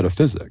overall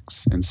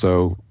metaphysics. And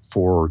so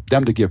for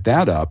them to give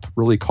that up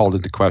really called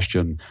into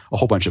question a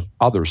whole bunch of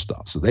other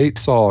stuff. So they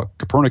saw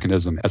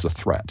Copernicanism as a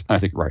threat, and I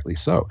think rightly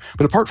so.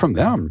 But apart from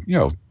them,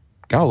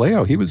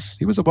 Galileo, he was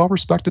a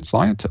well-respected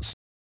scientist.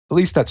 At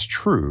least that's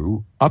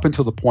true up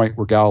until the point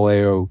where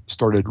Galileo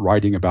started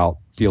writing about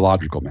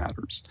theological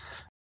matters.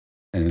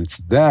 And it's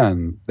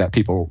then that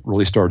people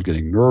really started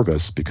getting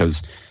nervous,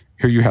 because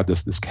here you have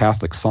this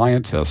Catholic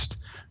scientist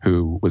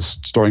who was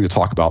starting to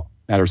talk about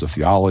matters of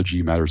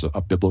theology, matters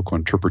of biblical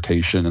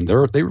interpretation, and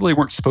they really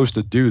weren't supposed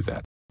to do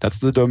that. That's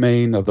the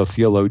domain of the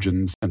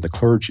theologians and the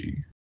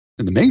clergy.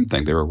 And the main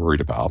thing they were worried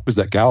about was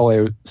that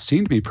Galileo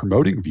seemed to be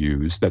promoting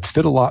views that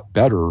fit a lot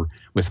better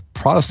with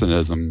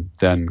Protestantism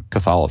than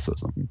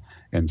Catholicism.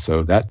 And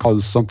so that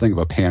caused something of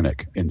a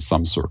panic in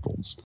some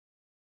circles.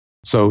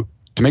 So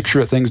to make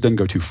sure that things didn't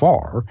go too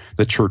far,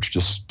 the church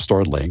just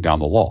started laying down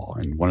the law.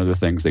 And one of the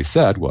things they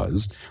said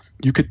was,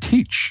 you could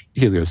teach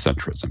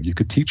heliocentrism, you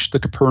could teach the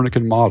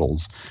Copernican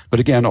models, but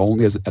again,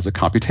 only as a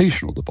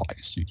computational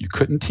device. You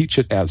couldn't teach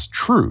it as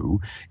true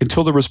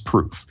until there was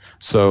proof.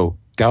 So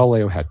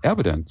Galileo had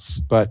evidence,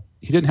 but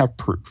he didn't have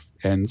proof.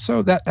 And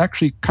so that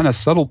actually kind of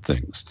settled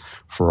things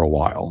for a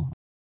while.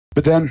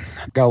 But then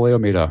Galileo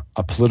made a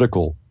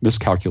political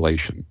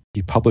miscalculation.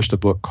 He published a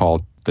book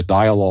called The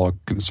Dialogue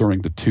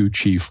Concerning the Two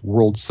Chief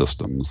World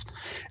Systems.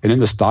 And in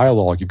this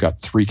dialogue, you've got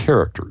three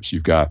characters.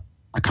 You've got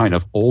a kind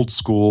of old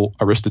school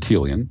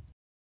Aristotelian,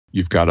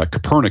 you've got a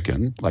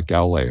Copernican like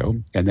Galileo,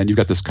 and then you've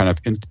got this kind of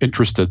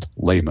interested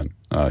layman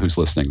who's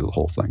listening to the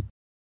whole thing.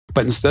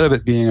 But instead of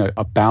it being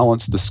a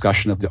balanced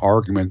discussion of the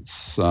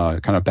arguments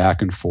kind of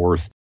back and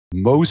forth,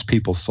 most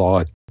people saw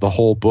it, the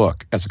whole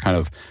book, as a kind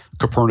of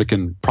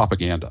Copernican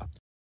propaganda.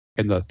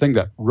 And the thing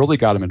that really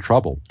got him in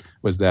trouble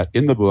was that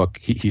in the book,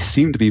 he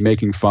seemed to be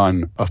making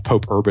fun of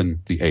Pope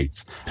Urban VIII.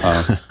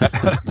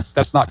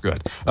 That's not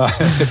good.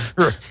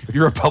 If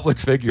you're a public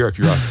figure, if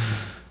you're a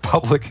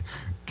public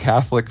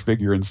Catholic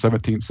figure in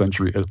 17th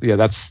century,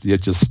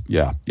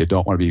 you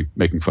don't want to be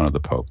making fun of the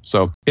Pope.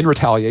 So in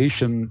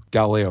retaliation,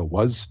 Galileo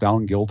was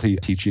found guilty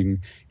of teaching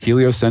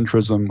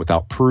heliocentrism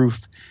without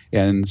proof.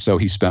 And so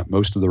he spent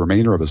most of the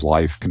remainder of his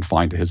life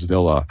confined to his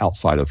villa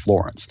outside of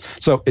Florence.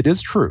 So it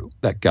is true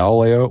that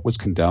Galileo was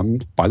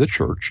condemned by the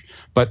church,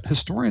 but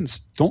historians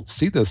don't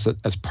see this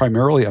as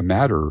primarily a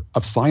matter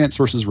of science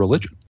versus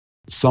religion.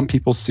 Some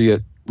people see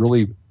it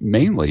really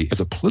mainly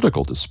as a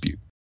political dispute.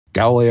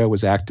 Galileo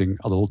was acting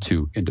a little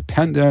too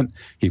independent.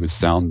 He was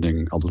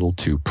sounding a little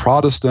too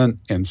Protestant.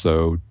 And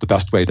so the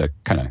best way to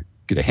kind of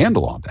get a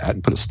handle on that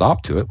and put a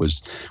stop to it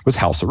was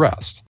house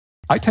arrest.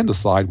 I tend to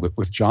side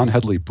with John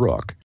Hedley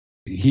Brooke.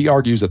 He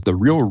argues that the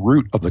real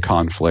root of the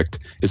conflict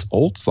is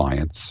old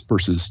science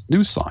versus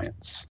new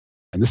science.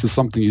 And this is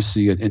something you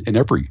see in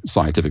every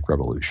scientific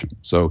revolution.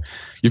 So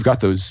you've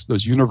got those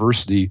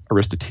university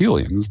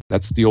Aristotelians,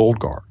 that's the old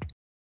guard.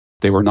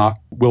 They were not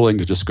willing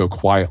to just go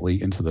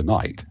quietly into the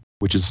night,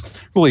 which is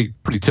really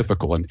pretty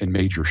typical in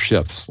major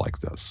shifts like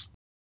this.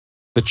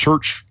 The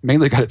church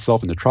mainly got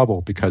itself into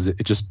trouble because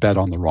it just bet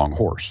on the wrong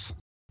horse.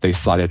 They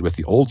sided with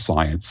the old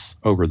science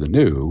over the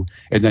new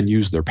and then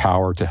used their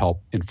power to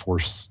help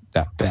enforce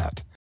that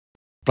bet.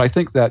 But I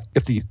think that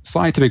if the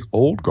scientific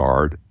old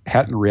guard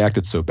hadn't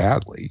reacted so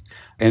badly,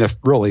 and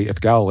if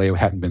Galileo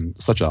hadn't been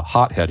such a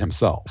hothead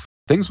himself,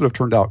 things would have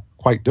turned out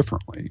quite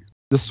differently.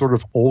 This sort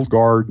of old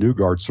guard, new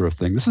guard sort of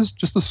thing, this is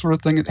just the sort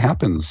of thing that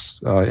happens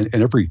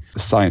in every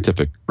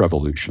scientific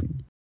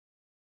revolution.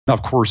 Now,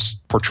 of course,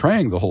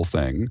 portraying the whole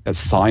thing as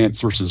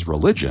science versus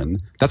religion,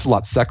 that's a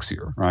lot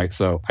sexier, right?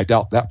 So I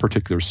doubt that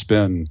particular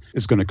spin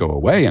is going to go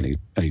away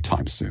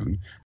anytime soon.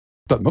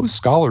 But most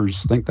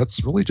scholars think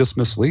that's really just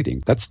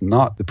misleading. That's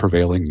not the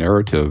prevailing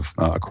narrative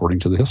according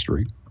to the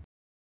history.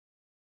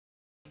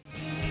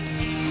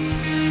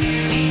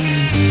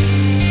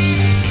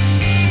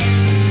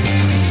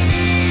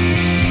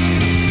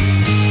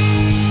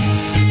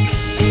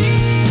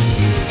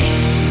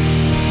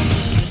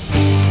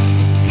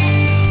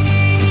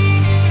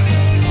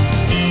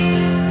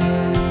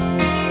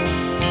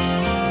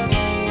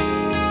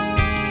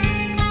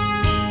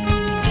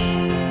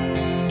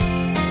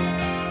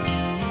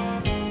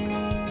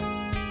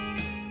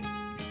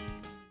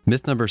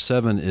 Myth number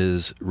 7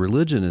 is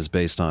religion is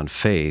based on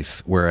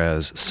faith,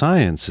 whereas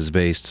science is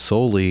based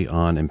solely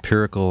on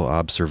empirical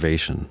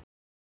observation.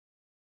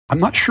 I'm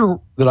not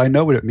sure that I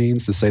know what it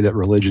means to say that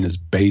religion is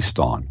based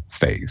on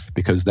faith,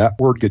 because that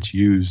word gets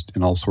used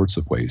in all sorts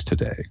of ways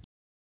today.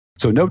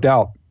 So no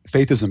doubt,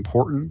 faith is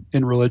important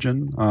in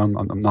religion. I'm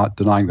not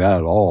denying that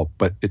at all,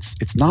 but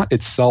it's not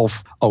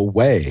itself a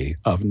way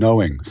of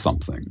knowing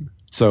something.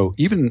 So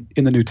even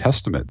in the New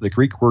Testament, the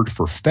Greek word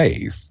for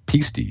faith,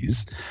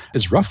 pistis,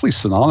 is roughly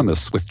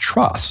synonymous with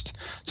trust.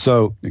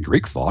 So in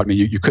Greek thought,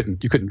 you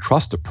couldn't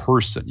trust a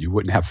person. You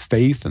wouldn't have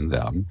faith in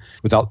them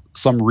without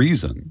some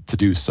reason to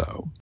do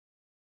so.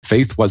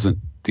 Faith wasn't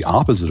the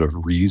opposite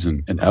of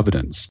reason and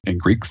evidence in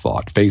Greek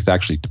thought. Faith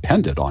actually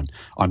depended on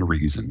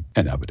reason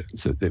and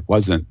evidence. It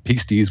wasn't,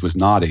 pistis was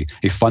not a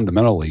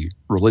fundamentally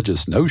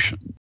religious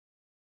notion.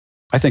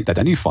 I think that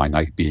any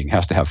finite being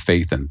has to have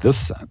faith in this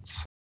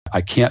sense.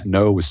 I can't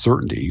know with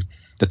certainty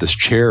that this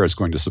chair is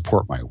going to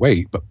support my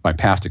weight, but my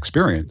past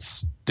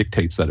experience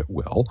dictates that it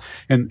will.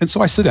 And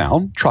so I sit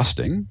down,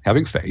 trusting,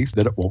 having faith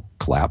that it won't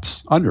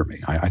collapse under me.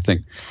 I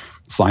think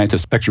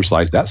scientists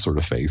exercise that sort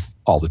of faith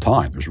all the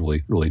time. There's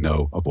really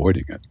no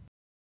avoiding it.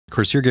 Of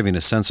course, you're giving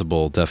a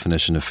sensible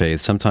definition of faith.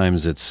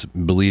 Sometimes it's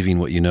believing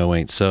what you know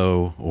ain't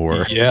so,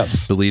 or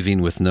yes,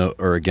 believing with no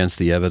or against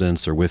the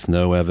evidence or with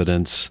no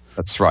evidence.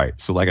 That's right.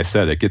 So like I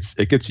said, it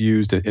gets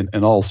used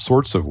in all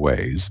sorts of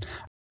ways.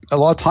 A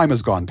lot of time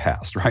has gone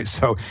past, right?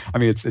 So, I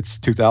mean, it's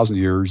 2,000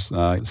 years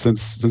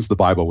since the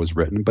Bible was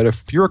written. But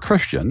if you're a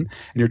Christian and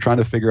you're trying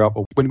to figure out,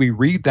 well, when we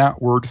read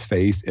that word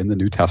faith in the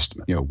New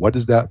Testament, what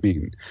does that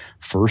mean?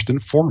 First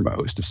and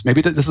foremost,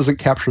 maybe this doesn't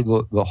capture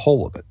the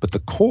whole of it, but the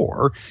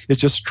core is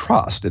just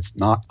trust. It's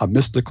not a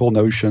mystical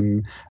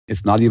notion.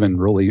 It's not even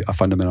really a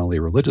fundamentally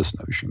religious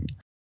notion.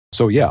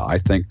 So yeah, I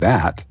think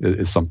that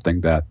is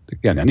something that,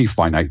 again, any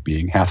finite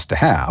being has to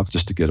have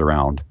just to get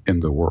around in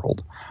the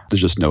world.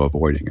 There's just no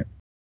avoiding it.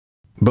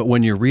 But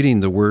when you're reading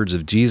the words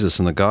of Jesus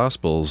in the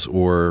Gospels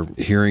or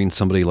hearing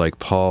somebody like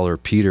Paul or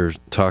Peter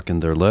talk in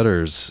their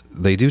letters,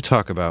 they do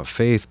talk about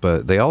faith,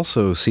 but they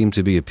also seem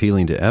to be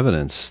appealing to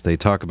evidence. They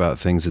talk about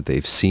things that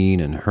they've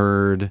seen and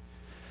heard.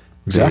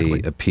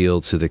 Exactly. They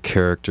appeal to the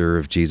character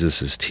of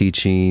Jesus'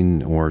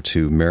 teaching or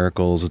to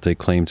miracles that they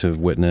claim to have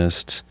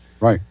witnessed.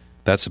 Right.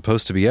 That's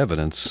supposed to be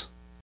evidence.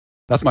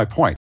 That's my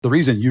point. The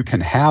reason you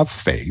can have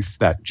faith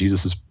that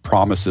Jesus'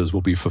 promises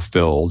will be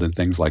fulfilled and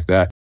things like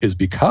that is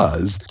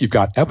because you've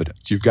got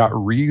evidence. You've got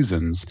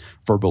reasons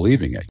for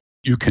believing it.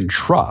 You can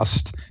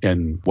trust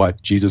in what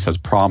Jesus has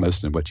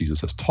promised and what Jesus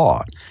has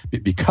taught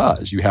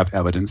because you have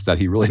evidence that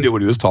he really knew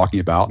what he was talking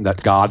about and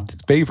that God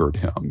favored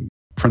him,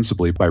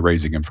 principally by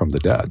raising him from the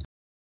dead.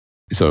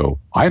 So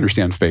I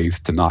understand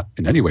faith to not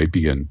in any way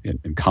be in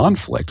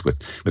conflict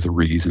with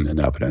reason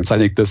and evidence. I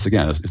think this,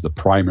 again, is the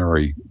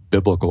primary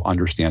biblical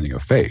understanding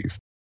of faith.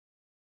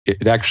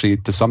 It actually,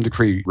 to some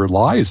degree,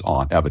 relies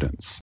on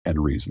evidence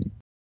and reason.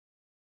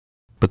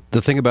 But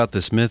the thing about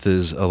this myth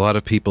is a lot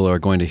of people are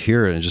going to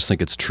hear it and just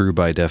think it's true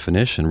by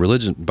definition.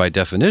 Religion, by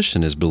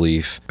definition, is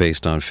belief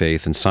based on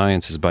faith, and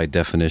science is by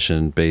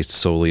definition based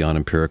solely on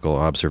empirical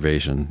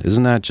observation.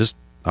 Isn't that just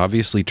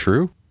obviously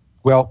true?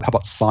 Well, how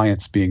about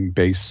science being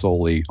based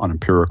solely on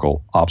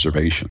empirical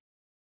observation?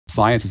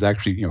 Science is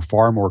actually,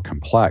 far more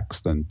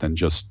complex than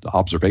just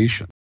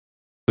observation.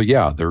 So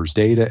yeah, there's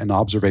data and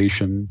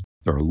observation.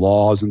 There are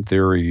laws and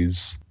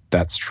theories.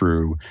 That's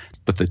true.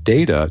 But the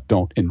data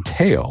don't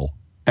entail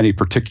any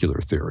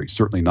particular theory,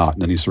 certainly not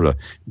in any sort of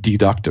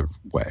deductive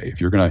way. If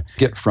you're going to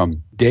get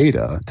from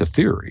data to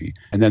theory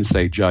and then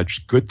say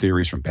judge good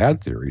theories from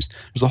bad theories,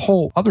 there's a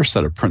whole other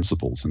set of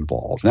principles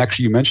involved. And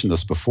actually, you mentioned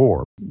this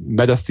before,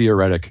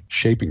 meta-theoretic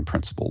shaping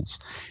principles.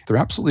 They're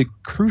absolutely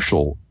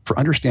crucial for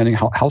understanding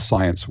how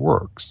science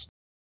works.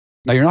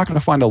 Now, you're not going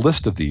to find a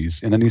list of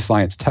these in any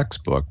science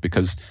textbook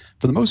because,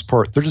 for the most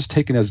part, they're just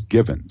taken as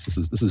givens.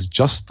 This is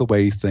just the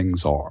way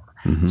things are.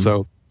 Mm-hmm.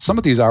 So some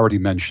of these I already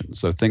mentioned.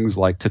 So things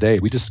like today,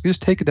 we just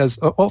take it as,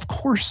 of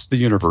course, the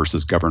universe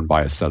is governed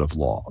by a set of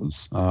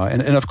laws.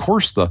 And of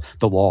course, the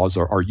laws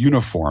are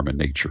uniform in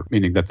nature,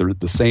 meaning that they're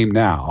the same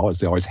now as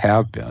they always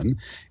have been.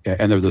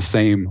 And they're the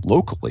same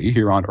locally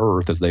here on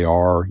Earth as they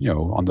are,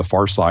 on the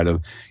far side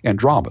of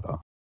Andromeda.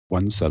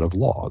 One set of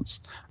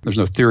laws. There's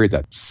no theory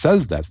that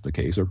says that's the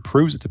case or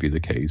proves it to be the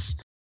case.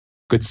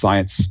 Good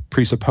science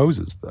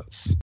presupposes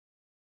this.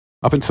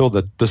 Up until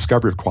the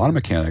discovery of quantum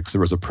mechanics, there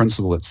was a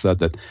principle that said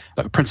that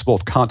a principle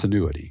of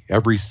continuity.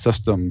 Every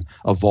system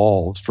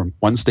evolves from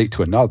one state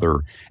to another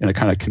in a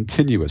kind of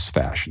continuous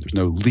fashion. There's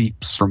no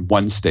leaps from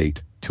one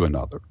state to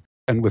another.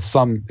 And with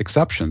some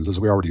exceptions, as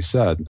we already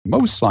said,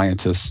 most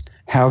scientists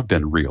have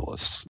been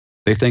realists.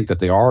 They think that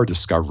they are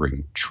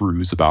discovering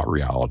truths about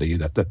reality,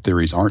 that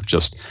theories aren't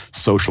just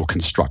social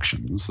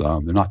constructions.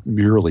 They're not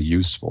merely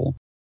useful.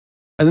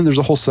 And then there's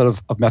a whole set of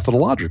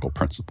methodological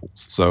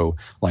principles. So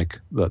like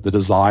the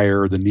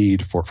desire, the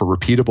need for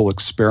repeatable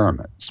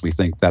experiments, we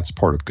think that's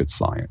part of good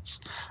science.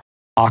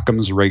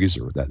 Occam's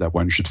razor, that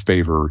one should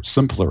favor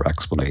simpler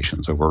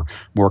explanations over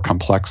more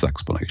complex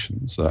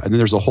explanations. And then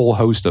there's a whole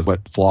host of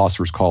what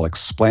philosophers call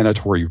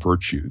explanatory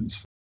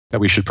virtues, that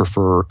we should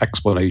prefer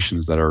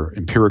explanations that are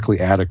empirically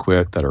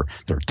adequate, that are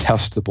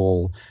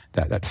testable,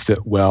 that fit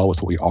well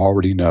with what we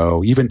already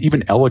know.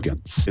 Even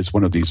elegance is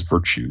one of these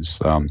virtues.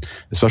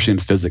 Especially in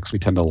physics, we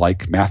tend to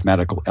like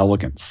mathematical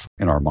elegance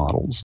in our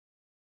models.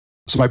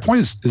 So my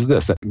point is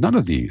this, that none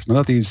of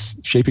these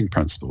shaping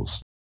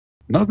principles,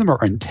 none of them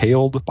are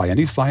entailed by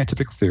any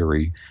scientific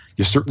theory.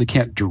 You certainly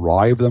can't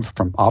derive them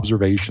from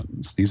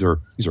observations. These are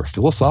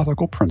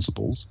philosophical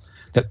principles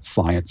that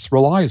science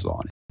relies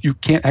on. You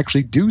can't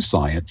actually do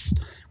science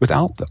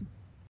without them.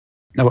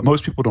 Now, what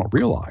most people don't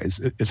realize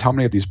is how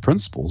many of these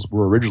principles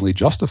were originally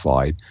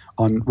justified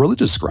on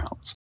religious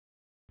grounds.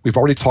 We've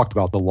already talked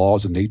about the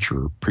laws of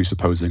nature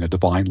presupposing a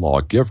divine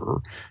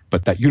lawgiver,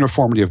 but that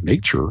uniformity of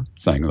nature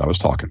thing that I was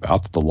talking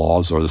about, that the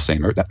laws are the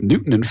same, that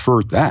Newton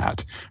inferred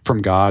that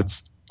from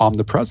God's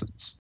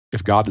omnipresence.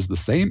 If God is the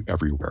same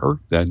everywhere,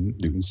 then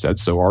Newton said,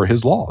 so are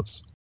his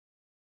laws.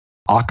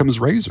 Occam's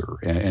razor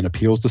and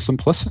appeals to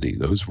simplicity.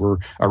 Those were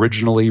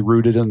originally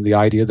rooted in the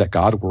idea that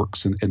God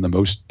works in the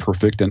most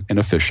perfect and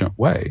efficient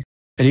way.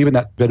 And even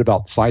that bit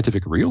about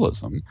scientific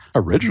realism,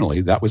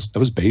 originally that was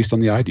based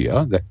on the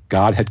idea that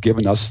God had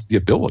given us the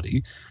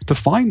ability to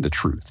find the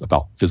truth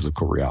about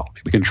physical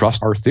reality. We can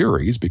trust our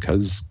theories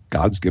because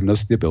God's given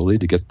us the ability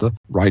to get the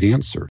right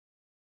answer.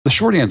 The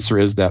short answer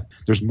is that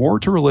there's more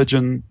to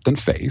religion than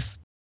faith.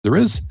 There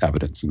is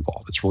evidence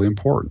involved. It's really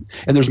important.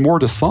 And there's more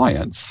to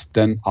science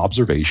than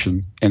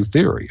observation and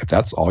theory. If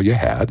that's all you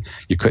had,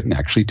 you couldn't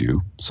actually do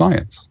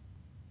science.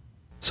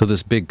 So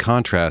this big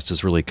contrast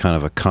is really kind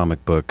of a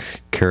comic book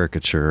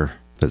caricature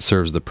that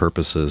serves the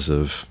purposes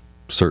of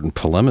certain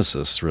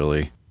polemicists,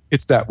 really.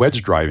 It's that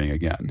wedge driving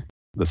again.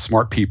 The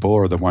smart people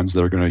are the ones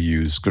that are going to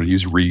use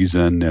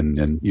reason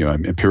and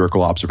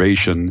empirical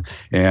observation,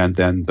 and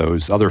then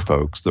those other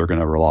folks, they're going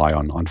to rely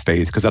on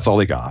faith because that's all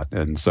they got.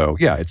 And so,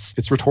 yeah,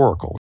 it's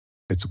rhetorical.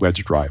 It's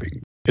wedge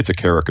driving. It's a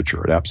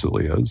caricature. It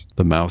absolutely is.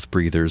 The mouth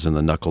breathers and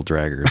the knuckle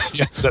draggers.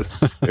 Yes,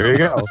 there you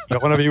go.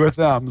 Don't want to be with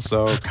them.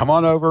 So come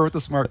on over with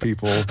the smart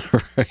people.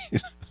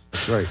 Right.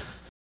 That's right.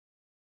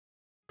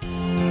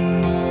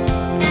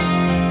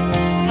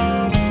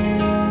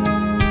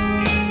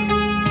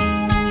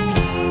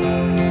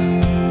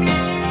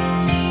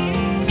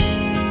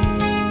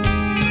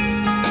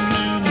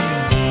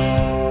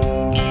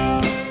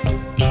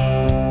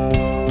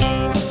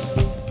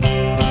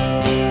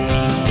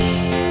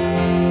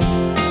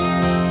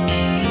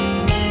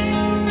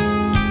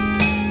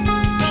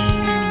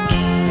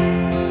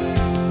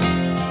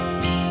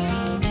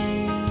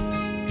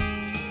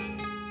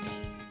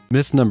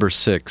 Myth number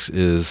 6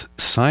 is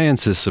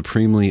science is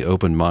supremely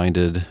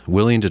open-minded,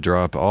 willing to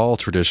drop all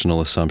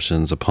traditional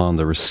assumptions upon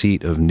the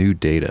receipt of new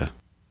data.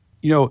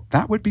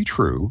 That would be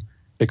true,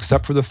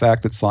 except for the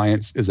fact that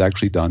science is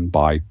actually done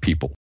by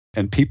people.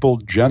 And people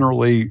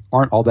generally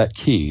aren't all that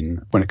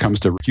keen when it comes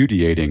to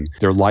repudiating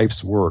their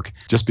life's work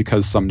just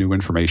because some new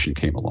information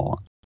came along.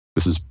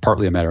 This is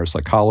partly a matter of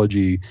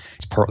psychology.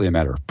 It's partly a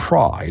matter of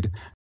pride.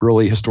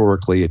 Really,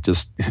 historically,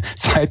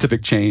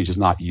 scientific change is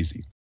not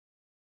easy.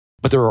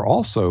 But there are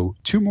also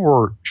two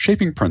more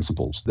shaping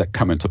principles that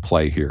come into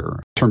play here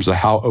in terms of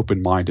how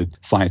open-minded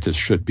scientists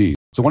should be.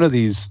 So one of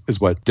these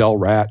is what Del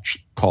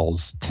Ratch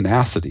calls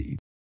tenacity.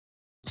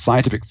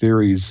 Scientific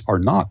theories are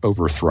not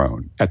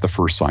overthrown at the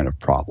first sign of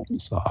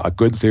problems. A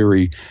good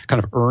theory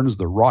kind of earns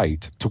the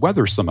right to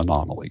weather some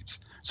anomalies.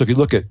 So if you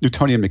look at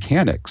Newtonian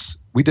mechanics,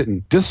 we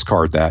didn't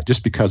discard that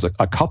just because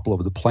a couple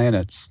of the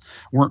planets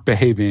weren't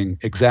behaving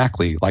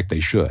exactly like they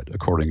should,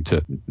 according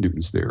to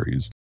Newton's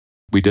theories.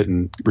 We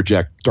didn't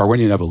reject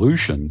Darwinian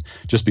evolution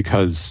just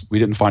because we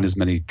didn't find as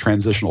many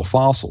transitional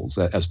fossils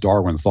as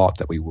Darwin thought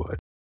that we would.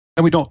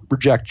 And we don't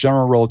reject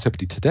general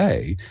relativity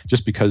today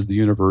just because the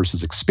universe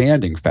is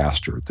expanding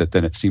faster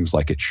than it seems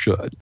like it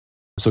should.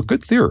 So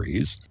good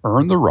theories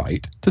earn the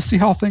right to see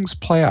how things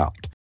play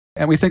out.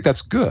 And we think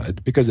that's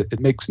good because it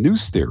makes new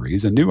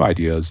theories and new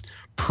ideas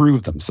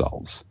prove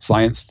themselves.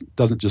 Science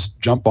doesn't just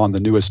jump on the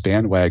newest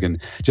bandwagon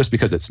just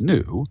because it's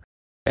new.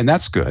 And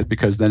that's good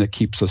because then it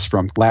keeps us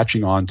from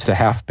latching on to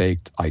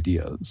half-baked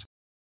ideas.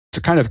 It's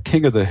a kind of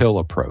king of the hill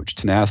approach.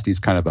 Tenacity is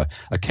kind of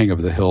a king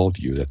of the hill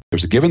view that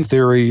there's a given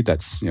theory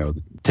that's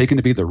taken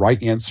to be the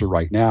right answer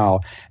right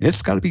now, and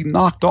it's got to be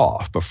knocked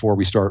off before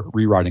we start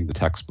rewriting the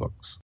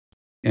textbooks.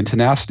 And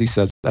tenacity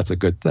says that's a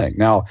good thing.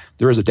 Now,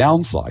 there is a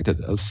downside to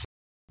this.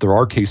 There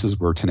are cases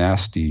where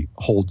tenacity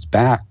holds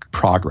back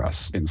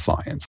progress in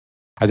science.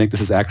 I think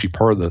this is actually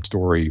part of the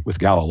story with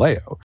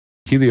Galileo.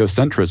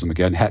 Heliocentrism,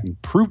 again,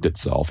 hadn't proved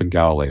itself in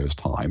Galileo's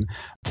time.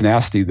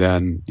 Tenacity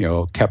then,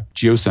 kept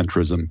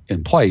geocentrism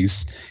in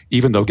place,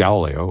 even though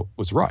Galileo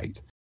was right.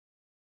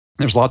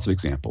 There's lots of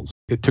examples.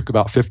 It took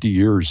about 50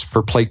 years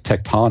for plate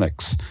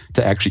tectonics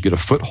to actually get a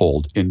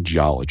foothold in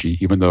geology,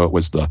 even though it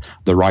was the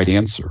right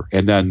answer.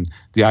 And then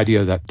the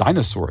idea that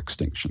dinosaur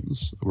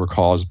extinctions were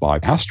caused by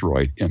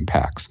asteroid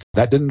impacts,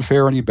 that didn't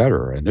fare any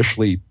better.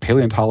 Initially,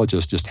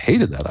 paleontologists just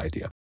hated that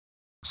idea.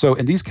 So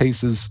in these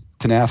cases,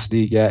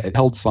 tenacity, it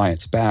held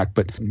science back,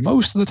 but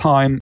most of the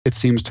time it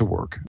seems to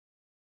work.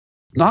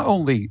 Not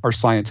only are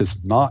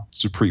scientists not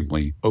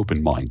supremely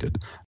open-minded,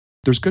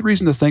 there's good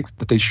reason to think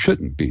that they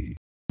shouldn't be.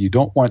 You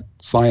don't want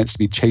science to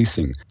be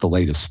chasing the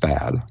latest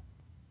fad.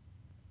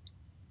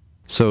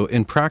 So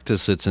in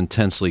practice, it's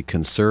intensely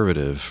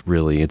conservative,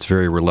 really. It's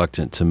very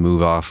reluctant to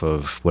move off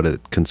of what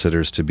it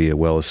considers to be a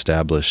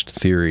well-established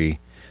theory,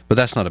 but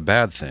that's not a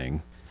bad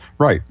thing.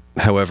 Right.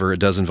 However, it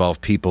does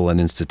involve people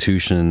and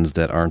institutions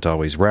that aren't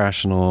always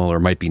rational or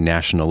might be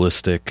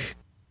nationalistic.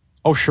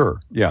 Oh, sure.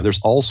 Yeah,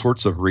 there's all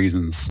sorts of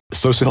reasons,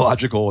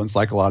 sociological and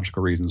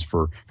psychological reasons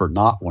for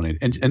not wanting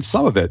it. And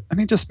some of it,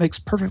 just makes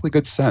perfectly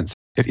good sense.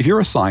 If you're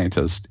a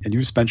scientist and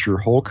you've spent your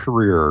whole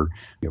career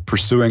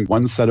pursuing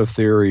one set of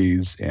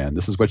theories, and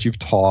this is what you've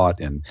taught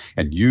and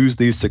used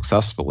these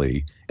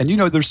successfully, and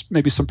there's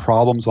maybe some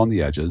problems on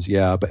the edges,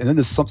 and then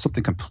there's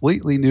something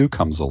completely new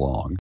comes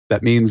along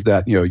That means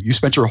that, you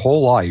spent your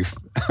whole life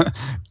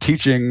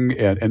teaching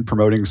and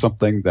promoting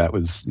something that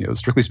was,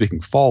 strictly speaking,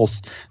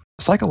 false.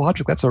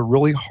 Psychologically, that's a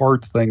really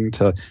hard thing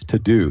to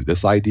do.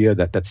 This idea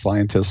that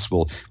scientists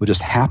will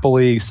just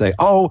happily say,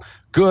 "Oh,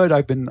 good,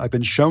 I've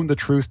been shown the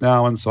truth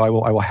now, and so I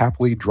will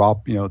happily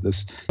drop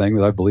this thing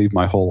that I believed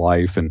my whole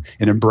life and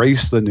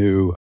embrace the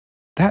new."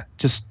 That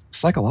just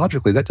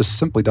psychologically, that just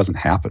simply doesn't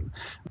happen.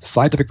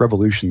 Scientific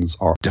revolutions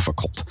are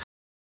difficult.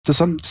 To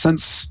some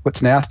sense, what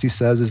tenacity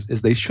says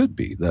is they should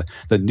be.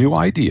 The new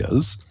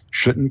ideas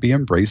shouldn't be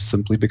embraced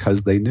simply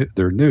because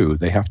they're new.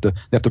 They have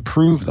to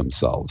prove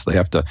themselves. They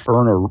have to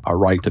earn a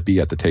right to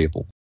be at the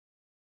table.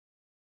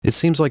 It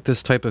seems like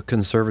this type of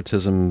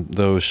conservatism,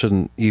 though,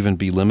 shouldn't even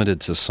be limited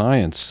to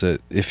science.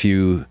 That if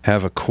you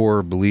have a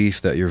core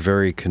belief that you're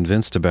very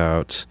convinced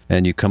about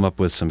and you come up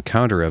with some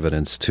counter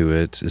evidence to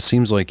it, it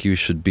seems like you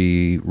should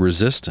be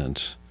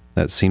resistant.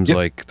 That seems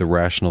like the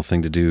rational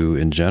thing to do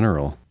in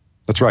general.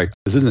 That's right.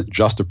 This isn't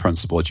just a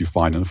principle that you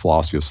find in the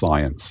philosophy of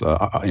science.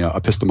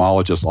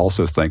 Epistemologists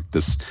also think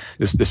this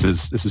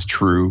is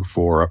true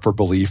for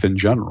belief in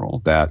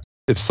general. That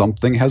if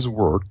something has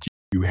worked,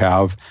 you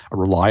have a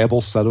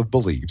reliable set of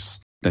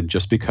beliefs. Then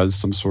just because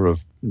some sort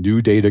of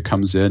new data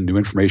comes in, new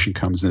information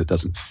comes in, it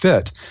doesn't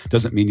fit,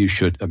 doesn't mean you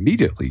should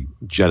immediately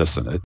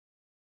jettison it.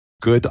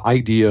 Good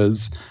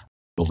ideas,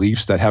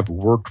 beliefs that have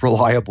worked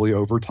reliably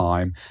over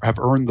time have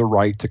earned the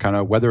right to kind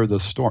of weather the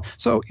storm.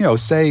 So,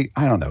 say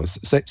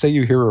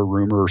you hear a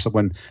rumor or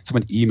someone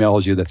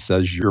emails you that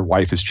says your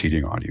wife is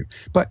cheating on you.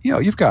 But,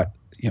 you've got,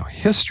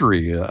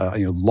 history,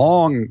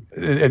 long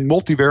and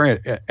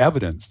multivariate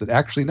evidence that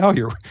actually, no,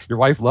 your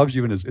wife loves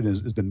you and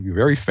has been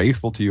very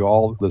faithful to you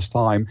all this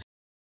time.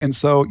 And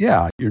so,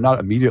 you're not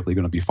immediately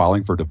going to be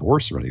filing for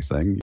divorce or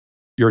anything.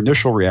 Your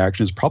initial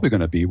reaction is probably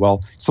going to be,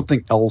 well,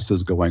 something else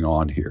is going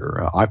on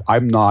here.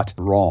 I'm not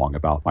wrong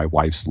about my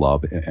wife's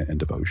love and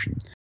devotion.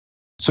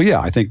 So,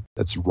 I think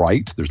that's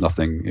right. There's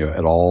nothing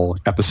at all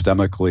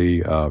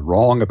epistemically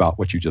wrong about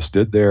what you just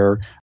did there.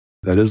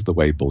 That is the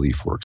way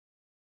belief works.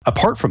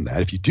 Apart from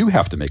that, if you do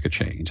have to make a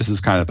change, this is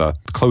kind of a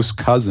close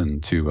cousin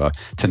to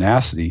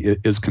tenacity,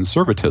 is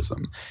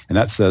conservatism. And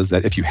that says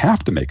that if you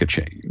have to make a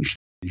change,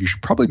 you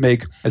should probably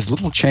make as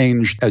little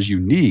change as you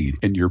need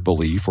in your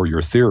belief or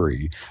your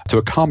theory to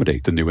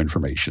accommodate the new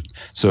information.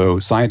 So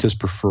scientists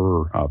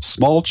prefer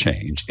small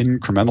change,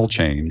 incremental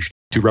change,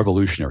 to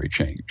revolutionary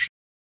change.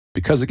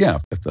 Because again,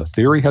 if the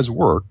theory has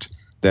worked,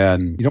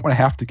 then you don't want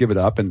to have to give it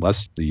up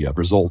unless the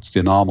results, the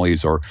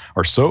anomalies are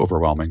so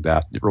overwhelming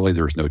that really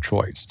there's no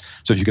choice.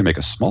 So if you can make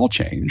a small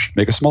change,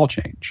 make a small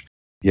change.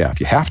 If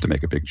you have to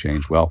make a big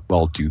change, well,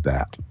 do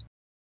that.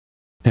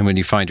 And when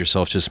you find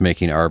yourself just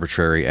making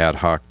arbitrary ad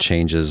hoc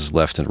changes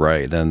left and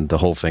right, then the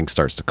whole thing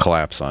starts to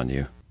collapse on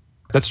you.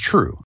 That's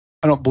true.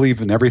 I don't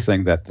believe in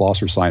everything that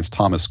philosopher of science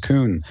Thomas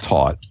Kuhn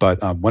taught,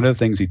 but one of the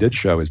things he did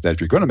show is that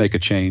if you're going to make a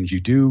change, you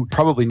do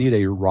probably need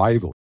a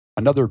rival.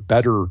 Another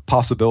better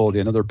possibility,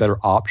 another better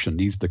option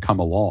needs to come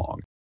along.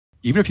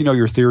 Even if you know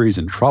your theory is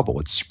in trouble,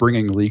 it's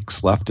springing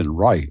leaks left and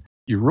right,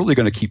 you're really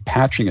going to keep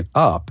patching it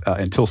up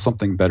until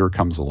something better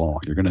comes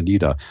along. You're going to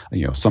need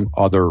some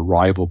other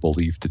rival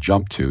belief to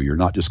jump to. You're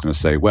not just going to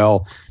say,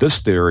 well, this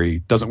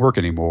theory doesn't work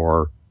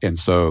anymore, and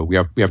so we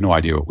have no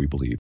idea what we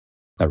believe.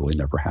 That really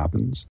never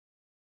happens.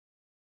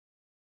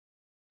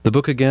 The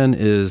book again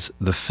is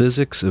The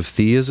Physics of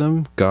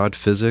Theism, God,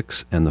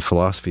 Physics, and the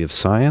Philosophy of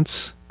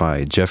Science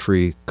by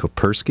Jeffrey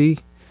Kopersky.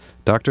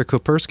 Dr.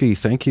 Kopersky,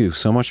 thank you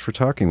so much for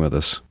talking with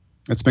us.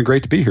 It's been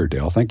great to be here,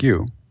 Dale. Thank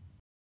you.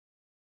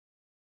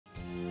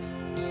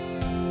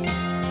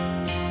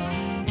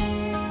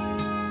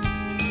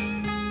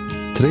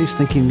 Today's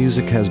thinking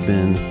music has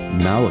been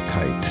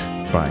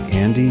Malachite by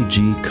Andy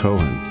G.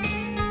 Cohen.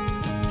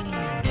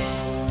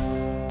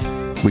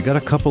 We got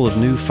a couple of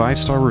new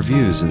 5-star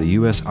reviews in the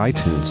U.S.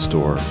 iTunes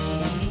store.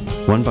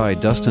 One by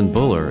Dustin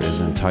Buller is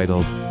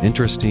entitled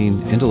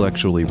Interesting,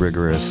 Intellectually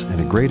Rigorous,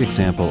 and a Great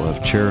Example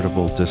of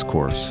Charitable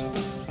Discourse.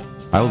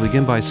 I will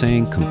begin by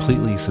saying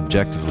completely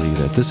subjectively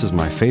that this is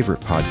my favorite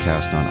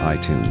podcast on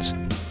iTunes.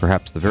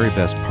 Perhaps the very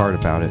best part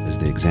about it is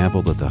the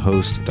example that the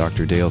host,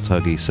 Dr. Dale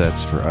Tuggy,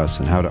 sets for us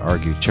in how to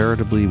argue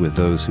charitably with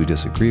those who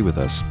disagree with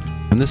us.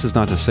 And this is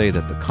not to say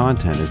that the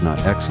content is not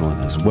excellent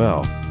as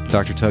well.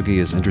 Dr. Tuggy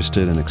is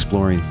interested in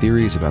exploring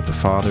theories about the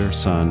Father,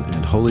 Son,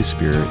 and Holy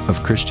Spirit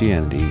of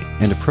Christianity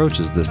and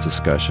approaches this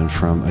discussion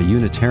from a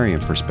Unitarian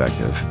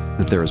perspective,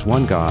 that there is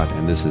one God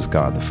and this is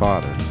God the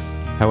Father.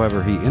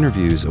 However, he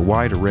interviews a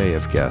wide array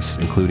of guests,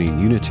 including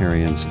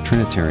Unitarians,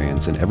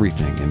 Trinitarians, and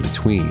everything in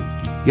between.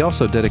 He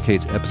also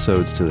dedicates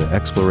episodes to the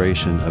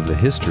exploration of the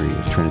history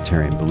of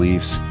Trinitarian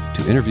beliefs,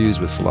 to interviews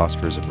with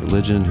philosophers of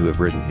religion who have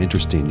written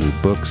interesting new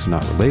books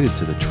not related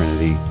to the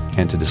Trinity,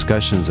 and to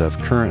discussions of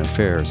current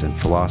affairs and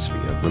philosophy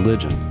of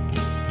religion.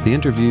 The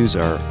interviews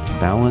are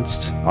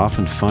balanced,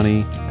 often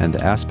funny, and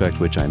the aspect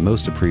which I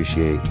most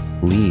appreciate,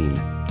 lean.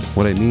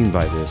 What I mean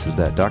by this is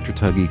that Dr.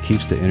 Tuggy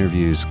keeps the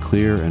interviews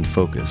clear and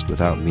focused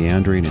without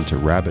meandering into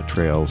rabbit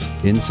trails,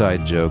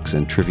 inside jokes,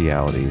 and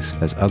trivialities,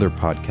 as other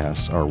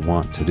podcasts are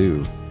wont to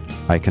do.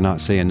 I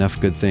cannot say enough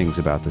good things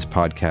about this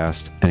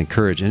podcast and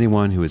encourage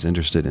anyone who is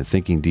interested in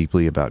thinking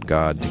deeply about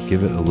God to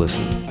give it a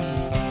listen.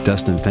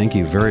 Dustin, thank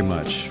you very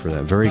much for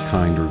that very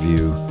kind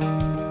review.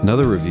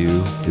 Another review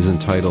is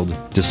entitled,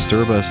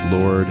 Disturb Us,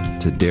 Lord,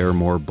 to Dare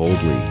More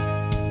Boldly.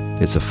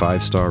 It's a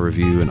 5-star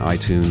review in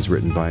iTunes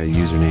written by a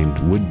user named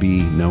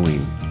Would-Be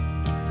Knowing.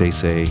 They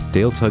say,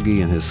 Dale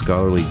Tuggy and his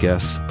scholarly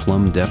guests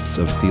plumb depths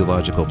of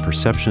theological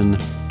perception,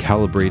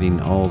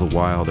 calibrating all the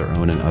while their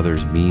own and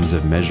others' means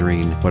of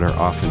measuring what are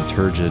often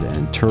turgid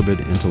and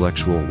turbid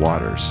intellectual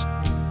waters.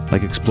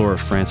 Like explorer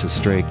Francis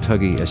Drake,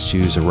 Tuggy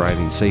eschews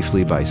arriving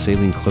safely by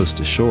sailing close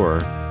to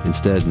shore,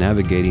 instead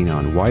navigating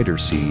on wider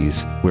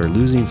seas, where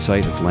losing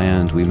sight of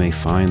land we may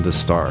find the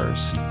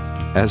stars.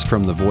 As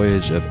from the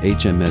voyage of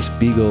HMS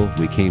Beagle,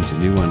 we came to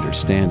new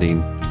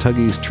understanding,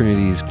 Tuggy's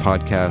Trinities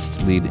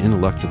podcasts lead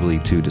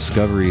ineluctably to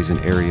discoveries in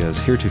areas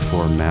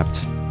heretofore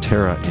mapped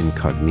terra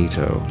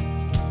incognito.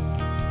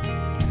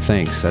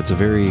 Thanks, that's a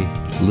very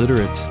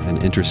literate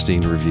and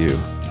interesting review.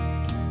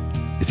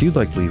 If you'd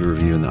like to leave a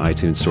review in the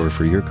iTunes store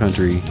for your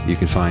country, you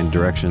can find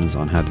directions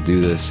on how to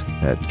do this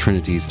at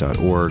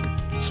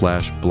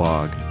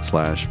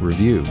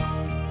trinities.org/blog/review.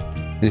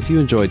 And if you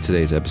enjoyed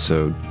today's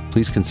episode,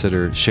 please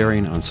consider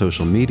sharing on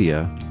social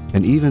media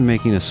and even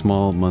making a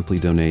small monthly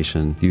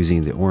donation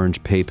using the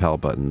orange PayPal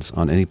buttons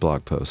on any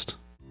blog post.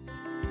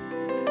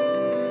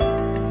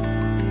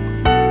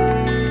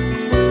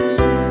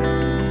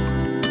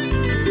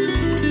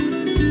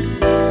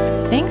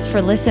 Thanks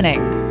for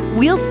listening.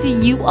 We'll see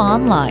you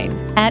online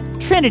at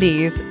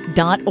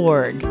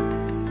trinities.org.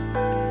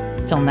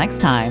 Till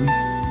next time,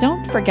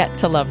 don't forget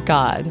to love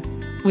God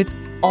with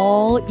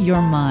all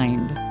your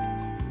mind.